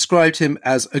 you've described him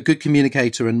as a good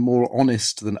communicator and more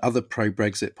honest than other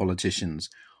pro-Brexit politicians.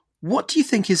 What do you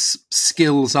think his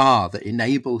skills are that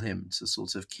enable him to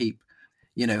sort of keep,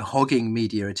 hogging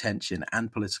media attention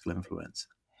and political influence?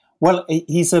 Well,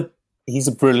 he's a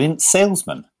brilliant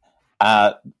salesman.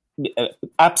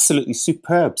 Absolutely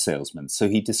superb salesman. So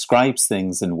he describes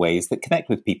things in ways that connect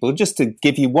with people. Just to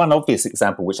give you one obvious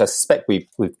example, which I suspect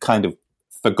we've kind of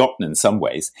forgotten in some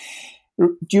ways.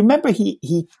 Do you remember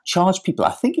he charged people,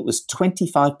 I think it was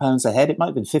 £25 a head, it might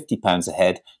have been £50 a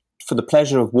head, for the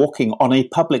pleasure of walking on a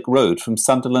public road from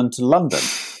Sunderland to London.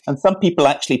 And some people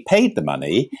actually paid the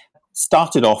money,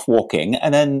 started off walking,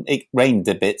 and then it rained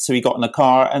a bit, so he got in a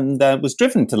car and was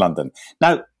driven to London.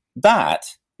 Now, that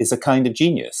is a kind of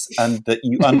genius, and that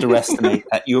you underestimate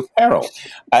at your peril.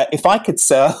 If I could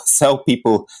sell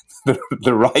people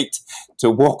the right to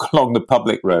walk along the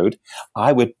public road,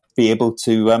 I would be able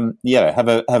to have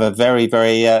a very,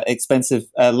 very expensive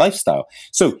lifestyle.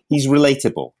 So he's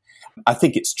relatable. I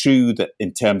think it's true that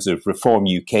in terms of Reform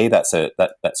UK, that's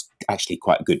actually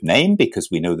quite a good name, because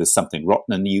we know there's something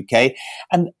rotten in the UK.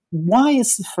 And why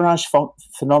is the Farage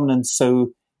phenomenon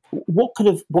so? What could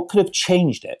have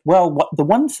changed it? Well, the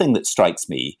one thing that strikes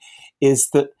me is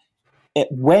that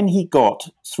when he got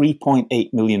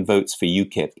 3.8 million votes for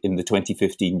UKIP in the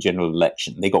 2015 general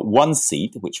election, they got one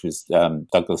seat, which was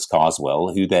Douglas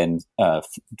Carswell, who then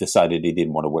decided he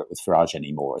didn't want to work with Farage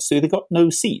anymore. So they got no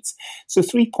seats. So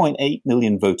 3.8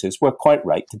 million voters were quite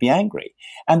right to be angry.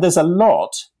 And there's a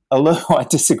lot, although I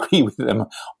disagree with them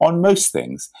on most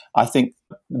things. I think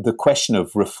the question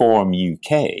of Reform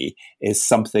UK is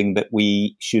something that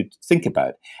we should think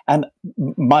about. And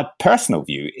my personal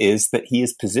view is that he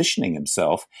is positioning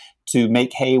himself to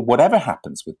make hay whatever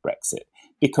happens with Brexit.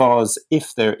 Because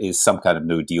if there is some kind of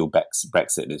no deal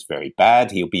Brexit is very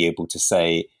bad, he'll be able to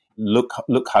say, look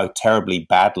how terribly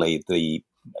badly the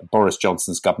Boris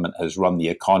Johnson's government has run the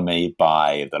economy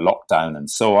by the lockdown and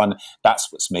so on.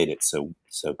 That's what's made it so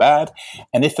bad.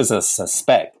 And if, as I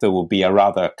suspect, there will be a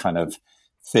rather kind of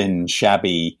thin,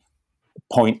 shabby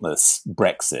pointless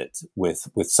Brexit with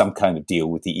some kind of deal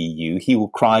with the EU, he will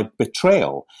cry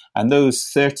betrayal. And those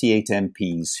 38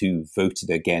 MPs who voted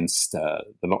against the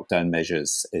lockdown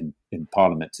measures in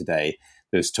Parliament today,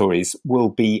 those Tories, will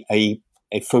be a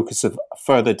focus of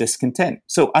further discontent.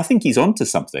 So I think he's onto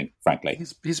something, frankly.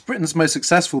 He's Britain's most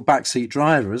successful backseat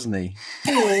driver, isn't he?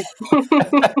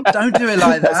 Don't do it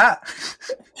like that.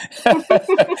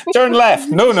 Turn left.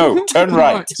 No, turn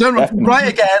right. Turn right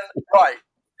again. Right.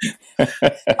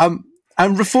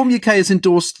 And Reform UK has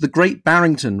endorsed the Great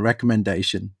Barrington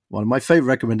recommendation, one of my favourite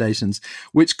recommendations,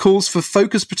 which calls for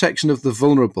focused protection of the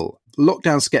vulnerable.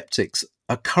 Lockdown skeptics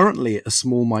are currently a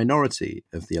small minority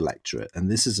of the electorate, and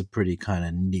this is a pretty kind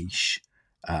of niche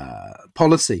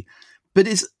policy. But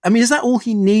is that all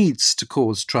he needs to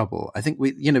cause trouble? I think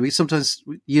we sometimes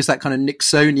use that kind of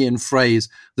Nixonian phrase,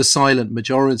 the silent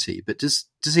majority. But does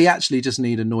he actually just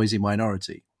need a noisy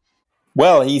minority?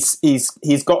 Well,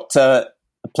 he's got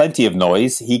plenty of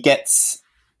noise. He gets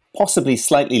possibly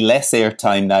slightly less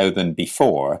airtime now than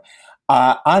before.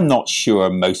 I'm not sure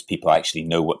most people actually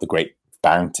know what the Great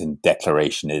Barrington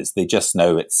Declaration is. They just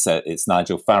know it's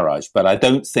Nigel Farage. But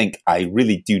I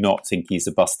really do not think he's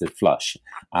a busted flush.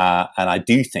 And I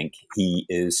do think he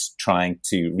is trying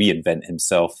to reinvent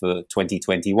himself for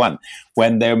 2021,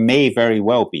 when there may very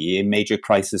well be a major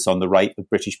crisis on the right of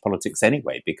British politics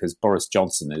anyway, because Boris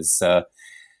Johnson is...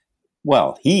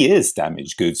 he is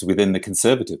damaged goods within the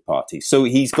Conservative Party. So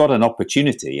he's got an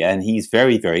opportunity and he's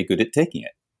very, very good at taking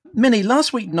it. Minnie,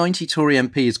 last week 90 Tory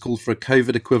MPs called for a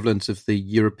COVID equivalent of the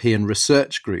European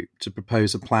Research Group to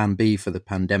propose a plan B for the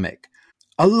pandemic.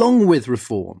 Along with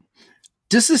reform,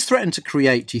 does this threaten to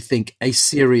create, do you think, a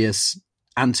serious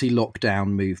anti-lockdown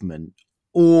movement?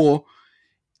 Or,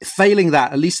 failing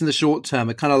that, at least in the short term,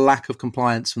 a kind of lack of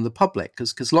compliance from the public?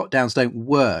 Because lockdowns don't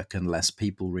work unless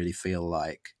people really feel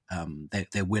like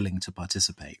they're willing to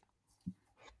participate.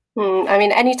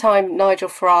 Anytime Nigel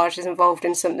Farage is involved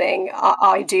in something,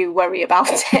 I do worry about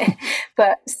it.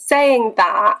 But saying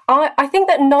that, I think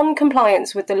that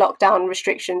non-compliance with the lockdown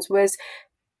restrictions was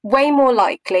way more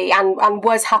likely and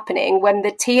was happening when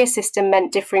the tier system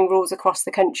meant differing rules across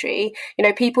the country.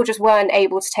 People just weren't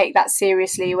able to take that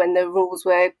seriously when the rules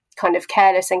were kind of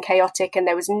careless and chaotic and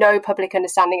there was no public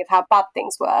understanding of how bad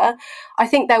things were. I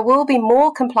think there will be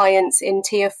more compliance in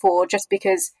tier 4 just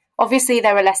because obviously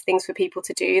there are less things for people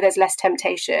to do, there's less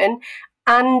temptation,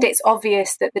 and it's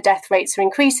obvious that the death rates are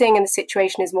increasing and the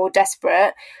situation is more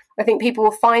desperate. I think people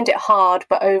will find it hard,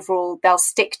 but overall they'll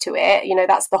stick to it.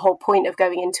 That's the whole point of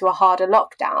going into a harder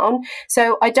lockdown.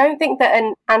 So I don't think that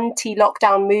an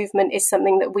anti-lockdown movement is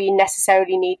something that we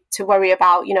necessarily need to worry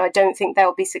about. I don't think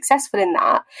they'll be successful in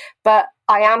that. But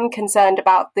I am concerned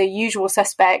about the usual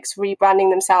suspects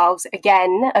rebranding themselves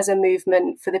again as a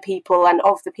movement for the people and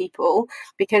of the people,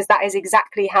 because that is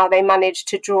exactly how they manage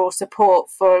to draw support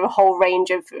for a whole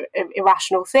range of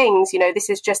irrational things. This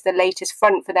is just the latest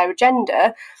front for their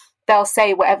agenda. They'll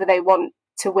say whatever they want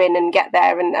to win and get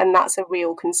there, and that's a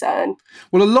real concern.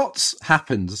 Well, a lot's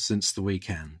happened since the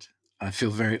weekend. I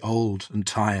feel very old and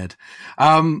tired.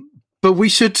 But we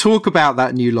should talk about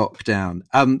that new lockdown.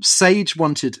 Sage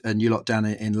wanted a new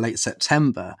lockdown in late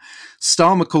September.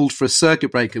 Starmer called for a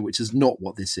circuit breaker, which is not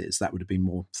what this is. That would have been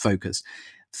more focused.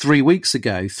 3 weeks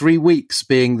ago, 3 weeks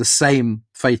being the same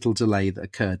fatal delay that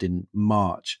occurred in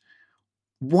March.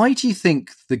 Why do you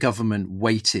think the government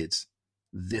waited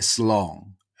this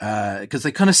long? Because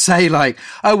they kind of say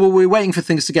we're waiting for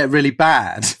things to get really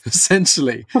bad,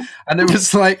 essentially. And it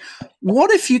was like,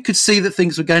 what if you could see that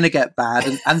things were going to get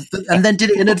bad and then did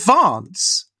it in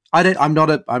advance? I'm not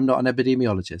an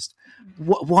epidemiologist.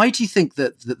 Why do you think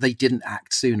that they didn't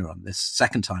act sooner on this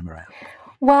second time around?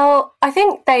 Well, I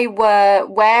think they were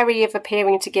wary of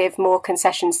appearing to give more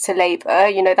concessions to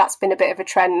Labour. That's been a bit of a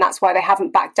trend. That's why they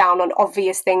haven't backed down on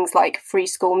obvious things like free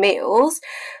school meals.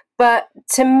 But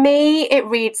to me, it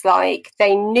reads like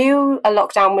they knew a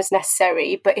lockdown was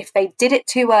necessary, but if they did it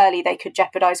too early, they could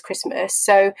jeopardise Christmas.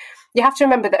 So you have to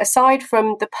remember that aside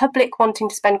from the public wanting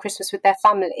to spend Christmas with their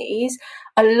families,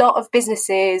 a lot of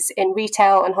businesses in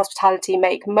retail and hospitality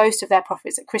make most of their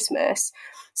profits at Christmas.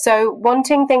 So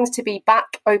wanting things to be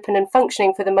back open and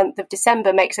functioning for the month of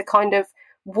December makes a kind of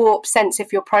warped sense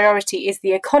if your priority is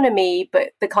the economy, but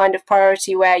the kind of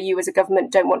priority where you as a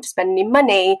government don't want to spend any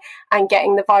money and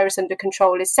getting the virus under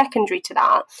control is secondary to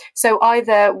that. So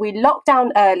either we locked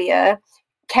down earlier,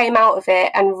 came out of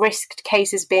it and risked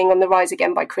cases being on the rise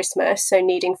again by Christmas, so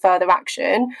needing further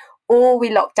action, or we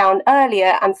locked down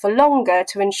earlier and for longer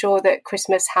to ensure that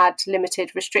Christmas had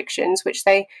limited restrictions, which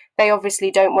they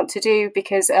obviously don't want to do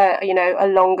because a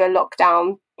longer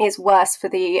lockdown is worse for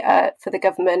the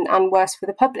government and worse for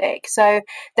the public. So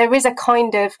there is a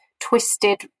kind of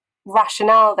twisted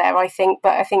rationale there, I think,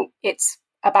 but I think it's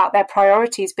about their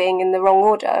priorities being in the wrong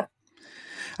order.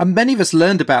 And many of us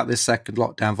learned about this second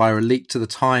lockdown via a leak to the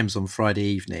Times on Friday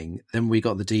evening. Then we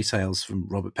got the details from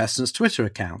Robert Peston's Twitter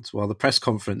account, while the press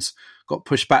conference got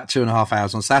pushed back 2.5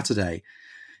 hours on Saturday.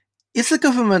 Is the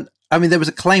government, I mean, there was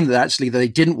a claim that actually they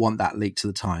didn't want that leak to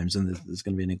the Times, and there's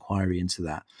going to be an inquiry into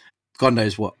that. God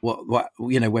knows what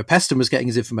where Peston was getting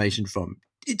his information from.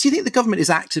 Do you think the government is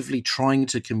actively trying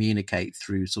to communicate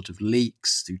through sort of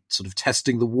leaks, through sort of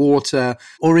testing the water,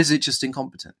 or is it just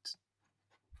incompetent?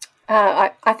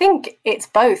 I think it's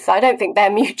both. I don't think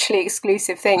they're mutually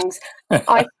exclusive things.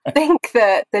 I think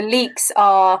that the leaks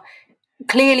are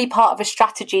clearly part of a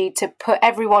strategy to put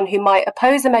everyone who might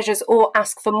oppose the measures or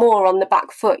ask for more on the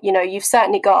back foot. You know, you've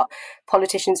certainly got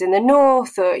politicians in the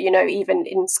north or, even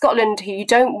in Scotland who you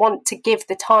don't want to give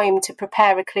the time to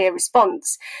prepare a clear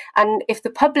response. And if the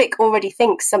public already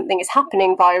thinks something is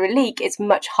happening via a leak, it's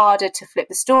much harder to flip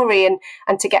the story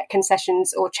and to get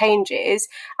concessions or changes.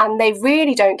 And they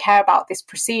really don't care about this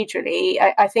procedurally.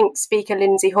 I think Speaker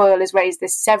Lindsay Hoyle has raised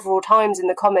this several times in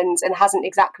the Commons and hasn't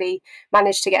exactly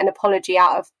managed to get an apology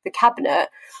out of the cabinet.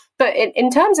 But in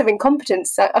terms of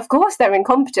incompetence, of course they're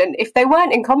incompetent. If they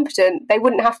weren't incompetent, they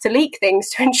wouldn't have to leak things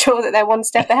to ensure that they're one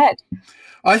step ahead.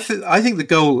 I think the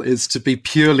goal is to be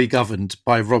purely governed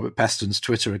by Robert Peston's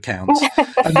Twitter account,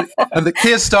 and that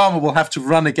Keir Starmer will have to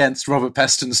run against Robert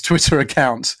Peston's Twitter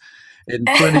account in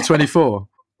 2024.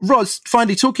 Ros,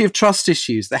 finally, talking of trust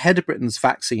issues, the head of Britain's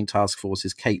vaccine task force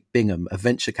is Kate Bingham, a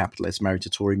venture capitalist married to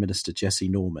Tory Minister Jessie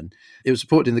Norman. It was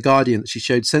reported in The Guardian that she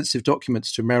showed sensitive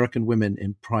documents to American women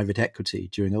in private equity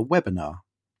during a webinar.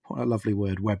 What a lovely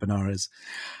word webinar is.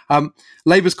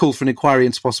 Labour's called for an inquiry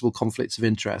into possible conflicts of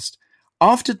interest.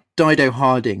 After Dido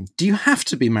Harding, do you have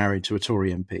to be married to a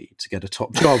Tory MP to get a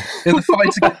top job in the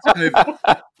fight against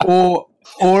COVID?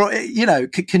 Or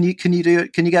can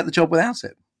you get the job without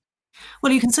it?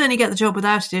 Well, you can certainly get the job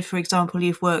without it if, for example,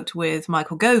 you've worked with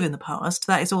Michael Gove in the past.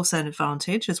 That is also an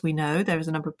advantage, as we know. There is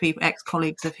a number of people,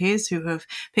 ex-colleagues of his, who have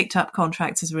picked up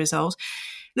contracts as a result.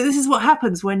 But this is what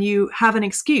happens when you have an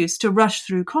excuse to rush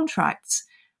through contracts,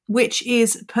 which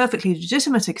is a perfectly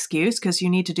legitimate excuse because you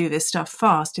need to do this stuff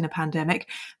fast in a pandemic.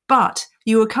 But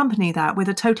you accompany that with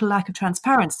a total lack of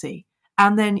transparency.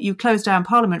 And then you close down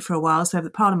Parliament for a while so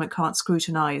that Parliament can't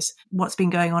scrutinise what's been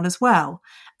going on as well.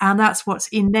 And that's what's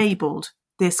enabled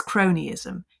this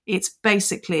cronyism. It's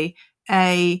basically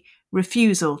a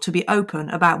refusal to be open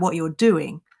about what you're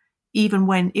doing, even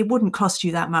when it wouldn't cost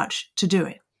you that much to do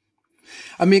it.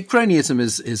 I mean, cronyism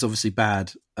is obviously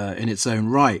bad in its own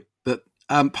right, but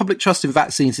public trust in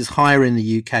vaccines is higher in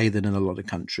the UK than in a lot of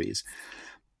countries.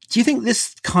 Do you think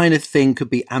this kind of thing could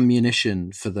be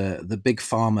ammunition for the big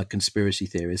pharma conspiracy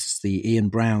theorists, the Ian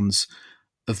Browns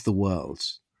of the world?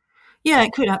 Yeah,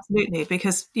 it could, absolutely,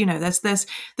 because, there's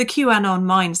the QAnon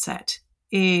mindset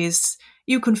is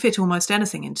you can fit almost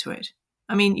anything into it.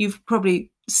 I mean, you've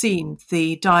probably seen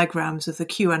the diagrams of the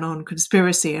QAnon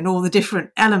conspiracy and all the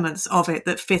different elements of it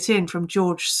that fit in, from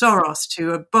George Soros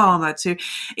to Obama to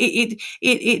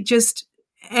it just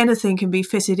anything can be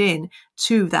fitted in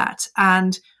to that.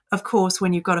 And of course,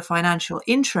 when you've got a financial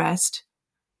interest,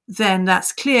 then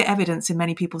that's clear evidence in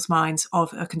many people's minds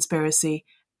of a conspiracy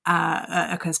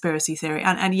theory.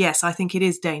 And yes, I think it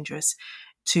is dangerous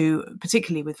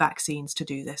particularly with vaccines, to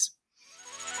do this.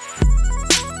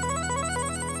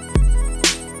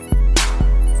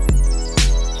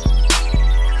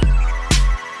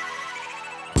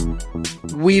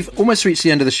 We've almost reached the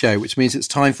end of the show, which means it's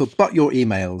time for But Your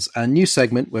Emails, a new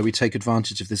segment where we take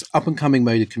advantage of this up-and-coming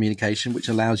mode of communication which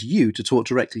allows you to talk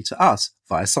directly to us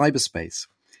via cyberspace.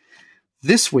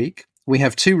 This week, we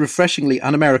have two refreshingly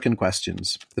un-American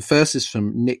questions. The first is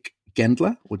from Nick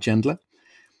Gendler, or Gendler.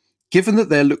 Given that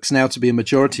there looks now to be a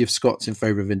majority of Scots in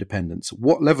favour of independence,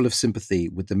 what level of sympathy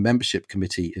would the membership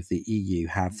committee of the EU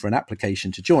have for an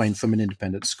application to join from an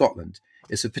independent Scotland?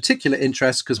 It's of particular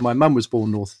interest because my mum was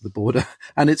born north of the border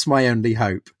and it's my only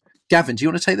hope. Gavin, do you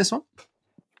want to take this one?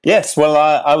 Yes, well,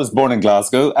 I was born in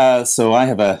Glasgow, so I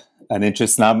have an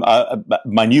interest now.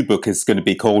 My new book is going to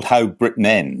be called How Britain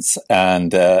Ends,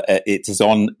 and it is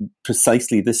on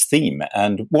precisely this theme.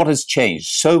 And what has changed?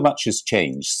 So much has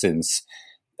changed since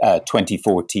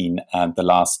 2014 and the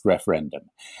last referendum.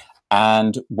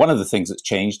 And one of the things that's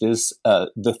changed is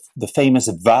the famous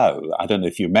vow. I don't know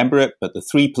if you remember it, but the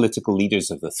three political leaders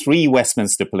of the three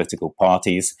Westminster political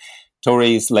parties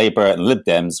Tories, Labour and Lib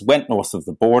Dems went north of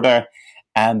the border,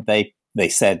 and they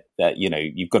said that,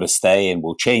 you've got to stay and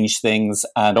we'll change things.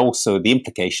 And also the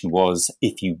implication was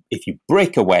if you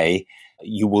break away,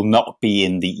 you will not be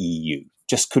in the EU.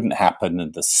 Just couldn't happen.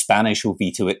 And the Spanish will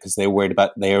veto it because they're worried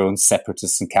about their own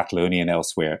separatists in Catalonia and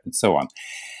elsewhere and so on.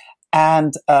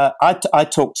 And I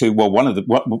talked to one of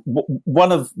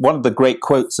the great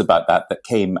quotes about that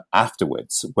came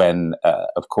afterwards when,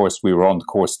 of course, we were on the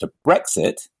course to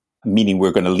Brexit, meaning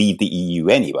we're going to leave the EU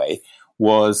anyway,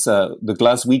 was the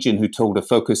Glaswegian who told a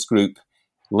focus group,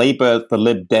 Labour, the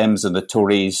Lib Dems and the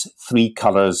Tories, three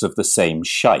colours of the same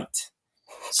shite.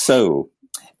 So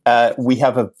we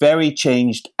have a very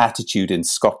changed attitude in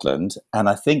Scotland, and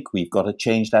I think we've got a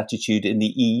changed attitude in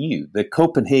the EU. The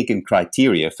Copenhagen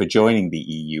criteria for joining the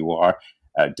EU are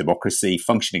democracy,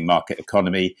 functioning market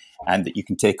economy, and that you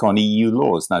can take on EU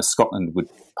laws. Now, Scotland would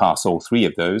pass all three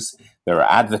of those. There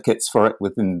are advocates for it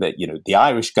within the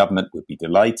Irish government would be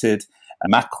delighted.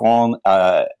 Macron,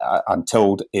 I'm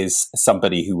told, is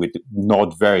somebody who would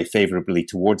nod very favourably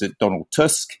towards it. Donald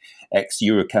Tusk,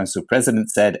 ex-Eurocouncil president,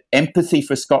 said, empathy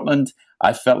for Scotland.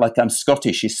 I felt like I'm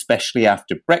Scottish, especially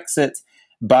after Brexit.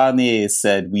 Barnier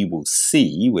said, we will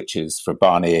see, which is for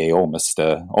Barnier almost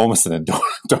an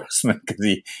endorsement because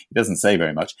he doesn't say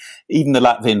very much. Even the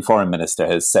Latvian foreign minister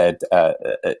has said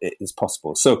it is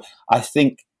possible. So I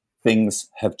think things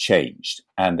have changed,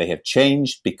 and they have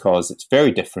changed because it's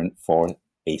very different for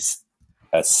a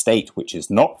state which is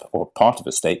not, or part of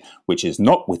a state which is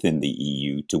not within the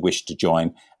EU to wish to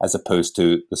join, as opposed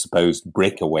to the supposed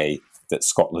breakaway that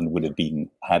Scotland would have been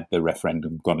had the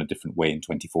referendum gone a different way in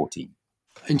 2014.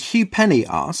 And Hugh Penny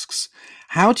asks,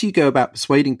 how do you go about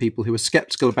persuading people who are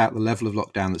sceptical about the level of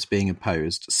lockdown that's being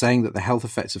imposed, saying that the health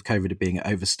effects of COVID are being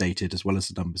overstated as well as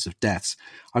the numbers of deaths?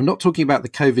 I'm not talking about the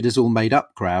COVID is all made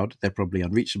up crowd, they're probably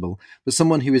unreachable, but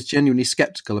someone who is genuinely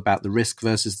sceptical about the risk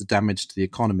versus the damage to the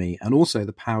economy and also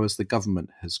the powers the government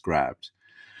has grabbed.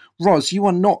 Ros, you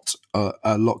are not a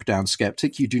lockdown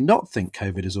skeptic. You do not think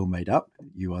COVID is all made up.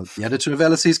 You are the editor of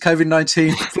LSE's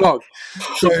COVID-19 blog.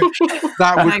 So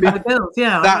that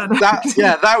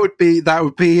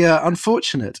would be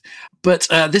unfortunate. But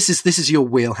this is your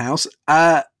wheelhouse.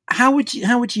 How would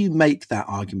you make that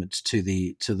argument to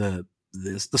the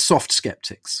soft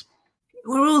skeptics?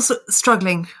 We're all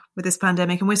struggling with this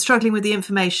pandemic, and we're struggling with the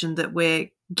information that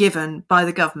we're given by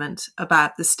the government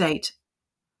about the state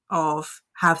of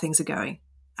how things are going.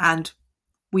 And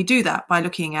we do that by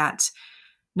looking at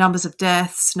numbers of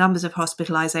deaths, numbers of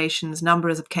hospitalizations,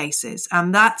 numbers of cases.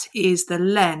 And that is the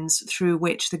lens through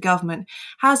which the government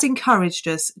has encouraged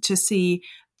us to see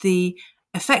the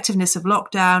effectiveness of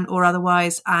lockdown or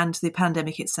otherwise and the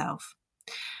pandemic itself.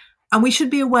 And we should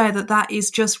be aware that that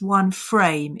is just one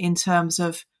frame in terms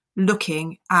of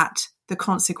looking at the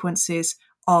consequences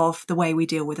of the way we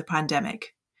deal with a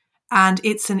pandemic. And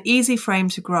it's an easy frame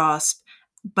to grasp,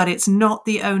 but it's not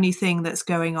the only thing that's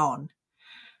going on.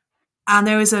 And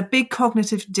there is a big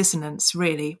cognitive dissonance,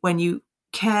 really, when you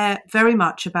care very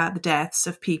much about the deaths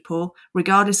of people,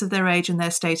 regardless of their age and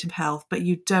their state of health, but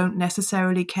you don't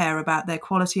necessarily care about their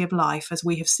quality of life, as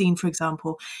we have seen, for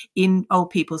example, in old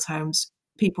people's homes,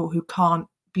 people who can't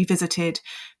be visited,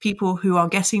 people who are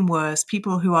getting worse,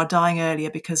 people who are dying earlier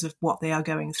because of what they are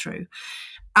going through.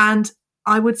 And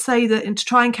I would say that to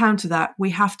try and counter that, we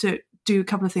have to do a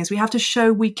couple of things. We have to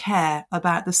show we care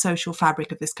about the social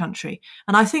fabric of this country.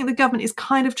 And I think the government is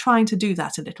kind of trying to do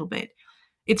that a little bit.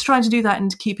 It's trying to do that in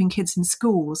keeping kids in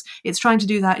schools. It's trying to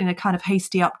do that in a kind of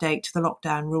hasty update to the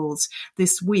lockdown rules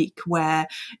this week, where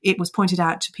it was pointed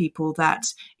out to people that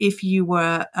if you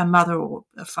were a mother or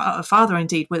a father,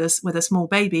 indeed, with a small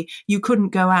baby, you couldn't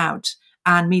go out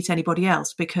and meet anybody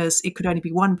else because it could only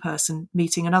be one person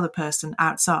meeting another person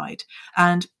outside.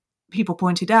 And people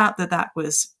pointed out that that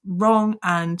was wrong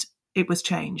and it was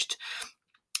changed.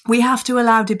 We have to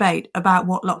allow debate about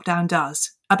what lockdown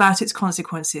does, about its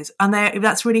consequences. And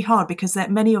that's really hard because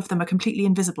many of them are completely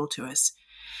invisible to us.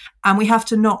 And we have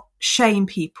to not shame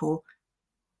people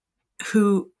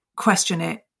who question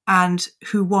it and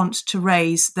who want to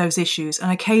raise those issues.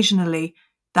 And occasionally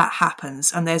that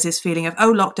happens. And there's this feeling of,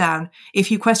 oh, lockdown,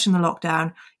 if you question the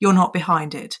lockdown, you're not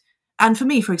behind it. And for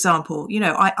me, for example,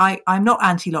 I'm not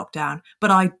anti-lockdown,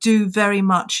 but I do very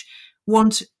much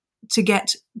want to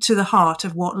get to the heart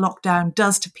of what lockdown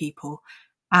does to people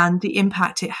and the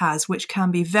impact it has, which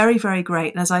can be very, very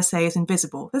great. And as I say, is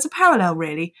invisible. There's a parallel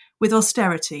really with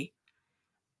austerity.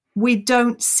 We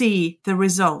don't see the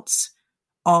results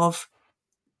of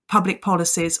public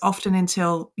policies often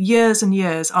until years and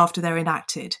years after they're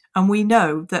enacted. And we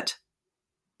know that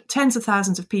tens of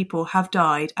thousands of people have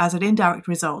died as an indirect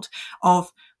result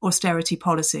of austerity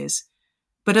policies.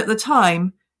 But at the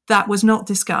time, that was not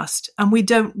discussed, and we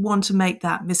don't want to make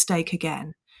that mistake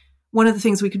again. One of the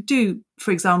things we could do,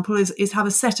 for example, is have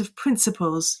a set of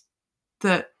principles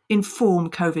that inform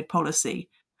COVID policy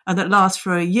and that last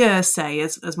for a year, say,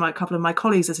 as a couple of my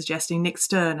colleagues are suggesting, Nick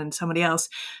Stern and somebody else,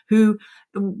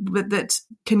 that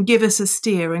can give us a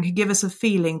steer and can give us a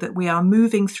feeling that we are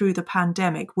moving through the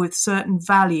pandemic with certain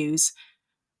values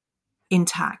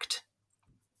intact.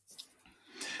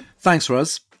 Thanks,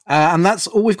 Ros. And that's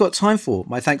all we've got time for.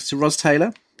 My thanks to Ros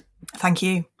Taylor. Thank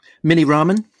you. Minnie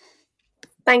Rahman.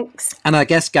 Thanks. And our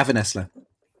guest, Gavin Esler.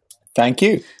 Thank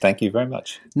you. Thank you very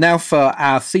much. Now for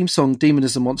our theme song, Demon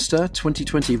is a Monster,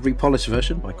 2020 repolished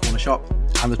version by Corner Shop,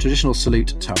 and the traditional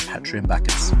salute to our Patreon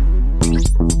backers.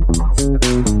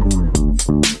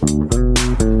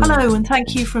 Hello, and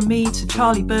thank you from me to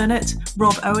Charlie Burnett,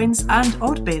 Rob Owens, and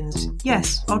Oddbins.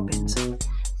 Yes, Oddbins.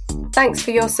 Thanks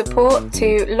for your support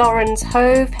to Lawrence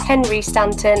Hove, Henry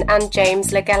Stanton, and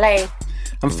James Legele.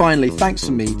 And finally, thanks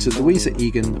from me to Louisa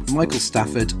Egan, Michael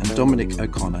Stafford, and Dominic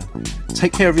O'Connor.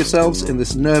 Take care of yourselves in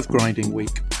this nerve-grinding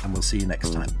week, and we'll see you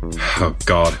next time. Oh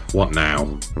God, what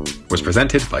now? Was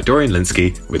presented by Dorian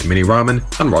Linsky with Minnie Rahman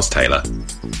and Ros Taylor.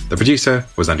 The producer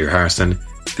was Andrew Harrison.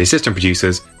 The assistant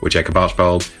producers were Jacob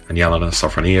Archbold and Yelena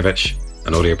Sofronievich.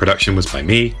 And audio production was by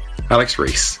me, Alex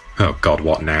Rees. Oh God,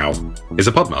 what now? Is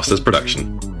a Podmasters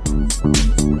production.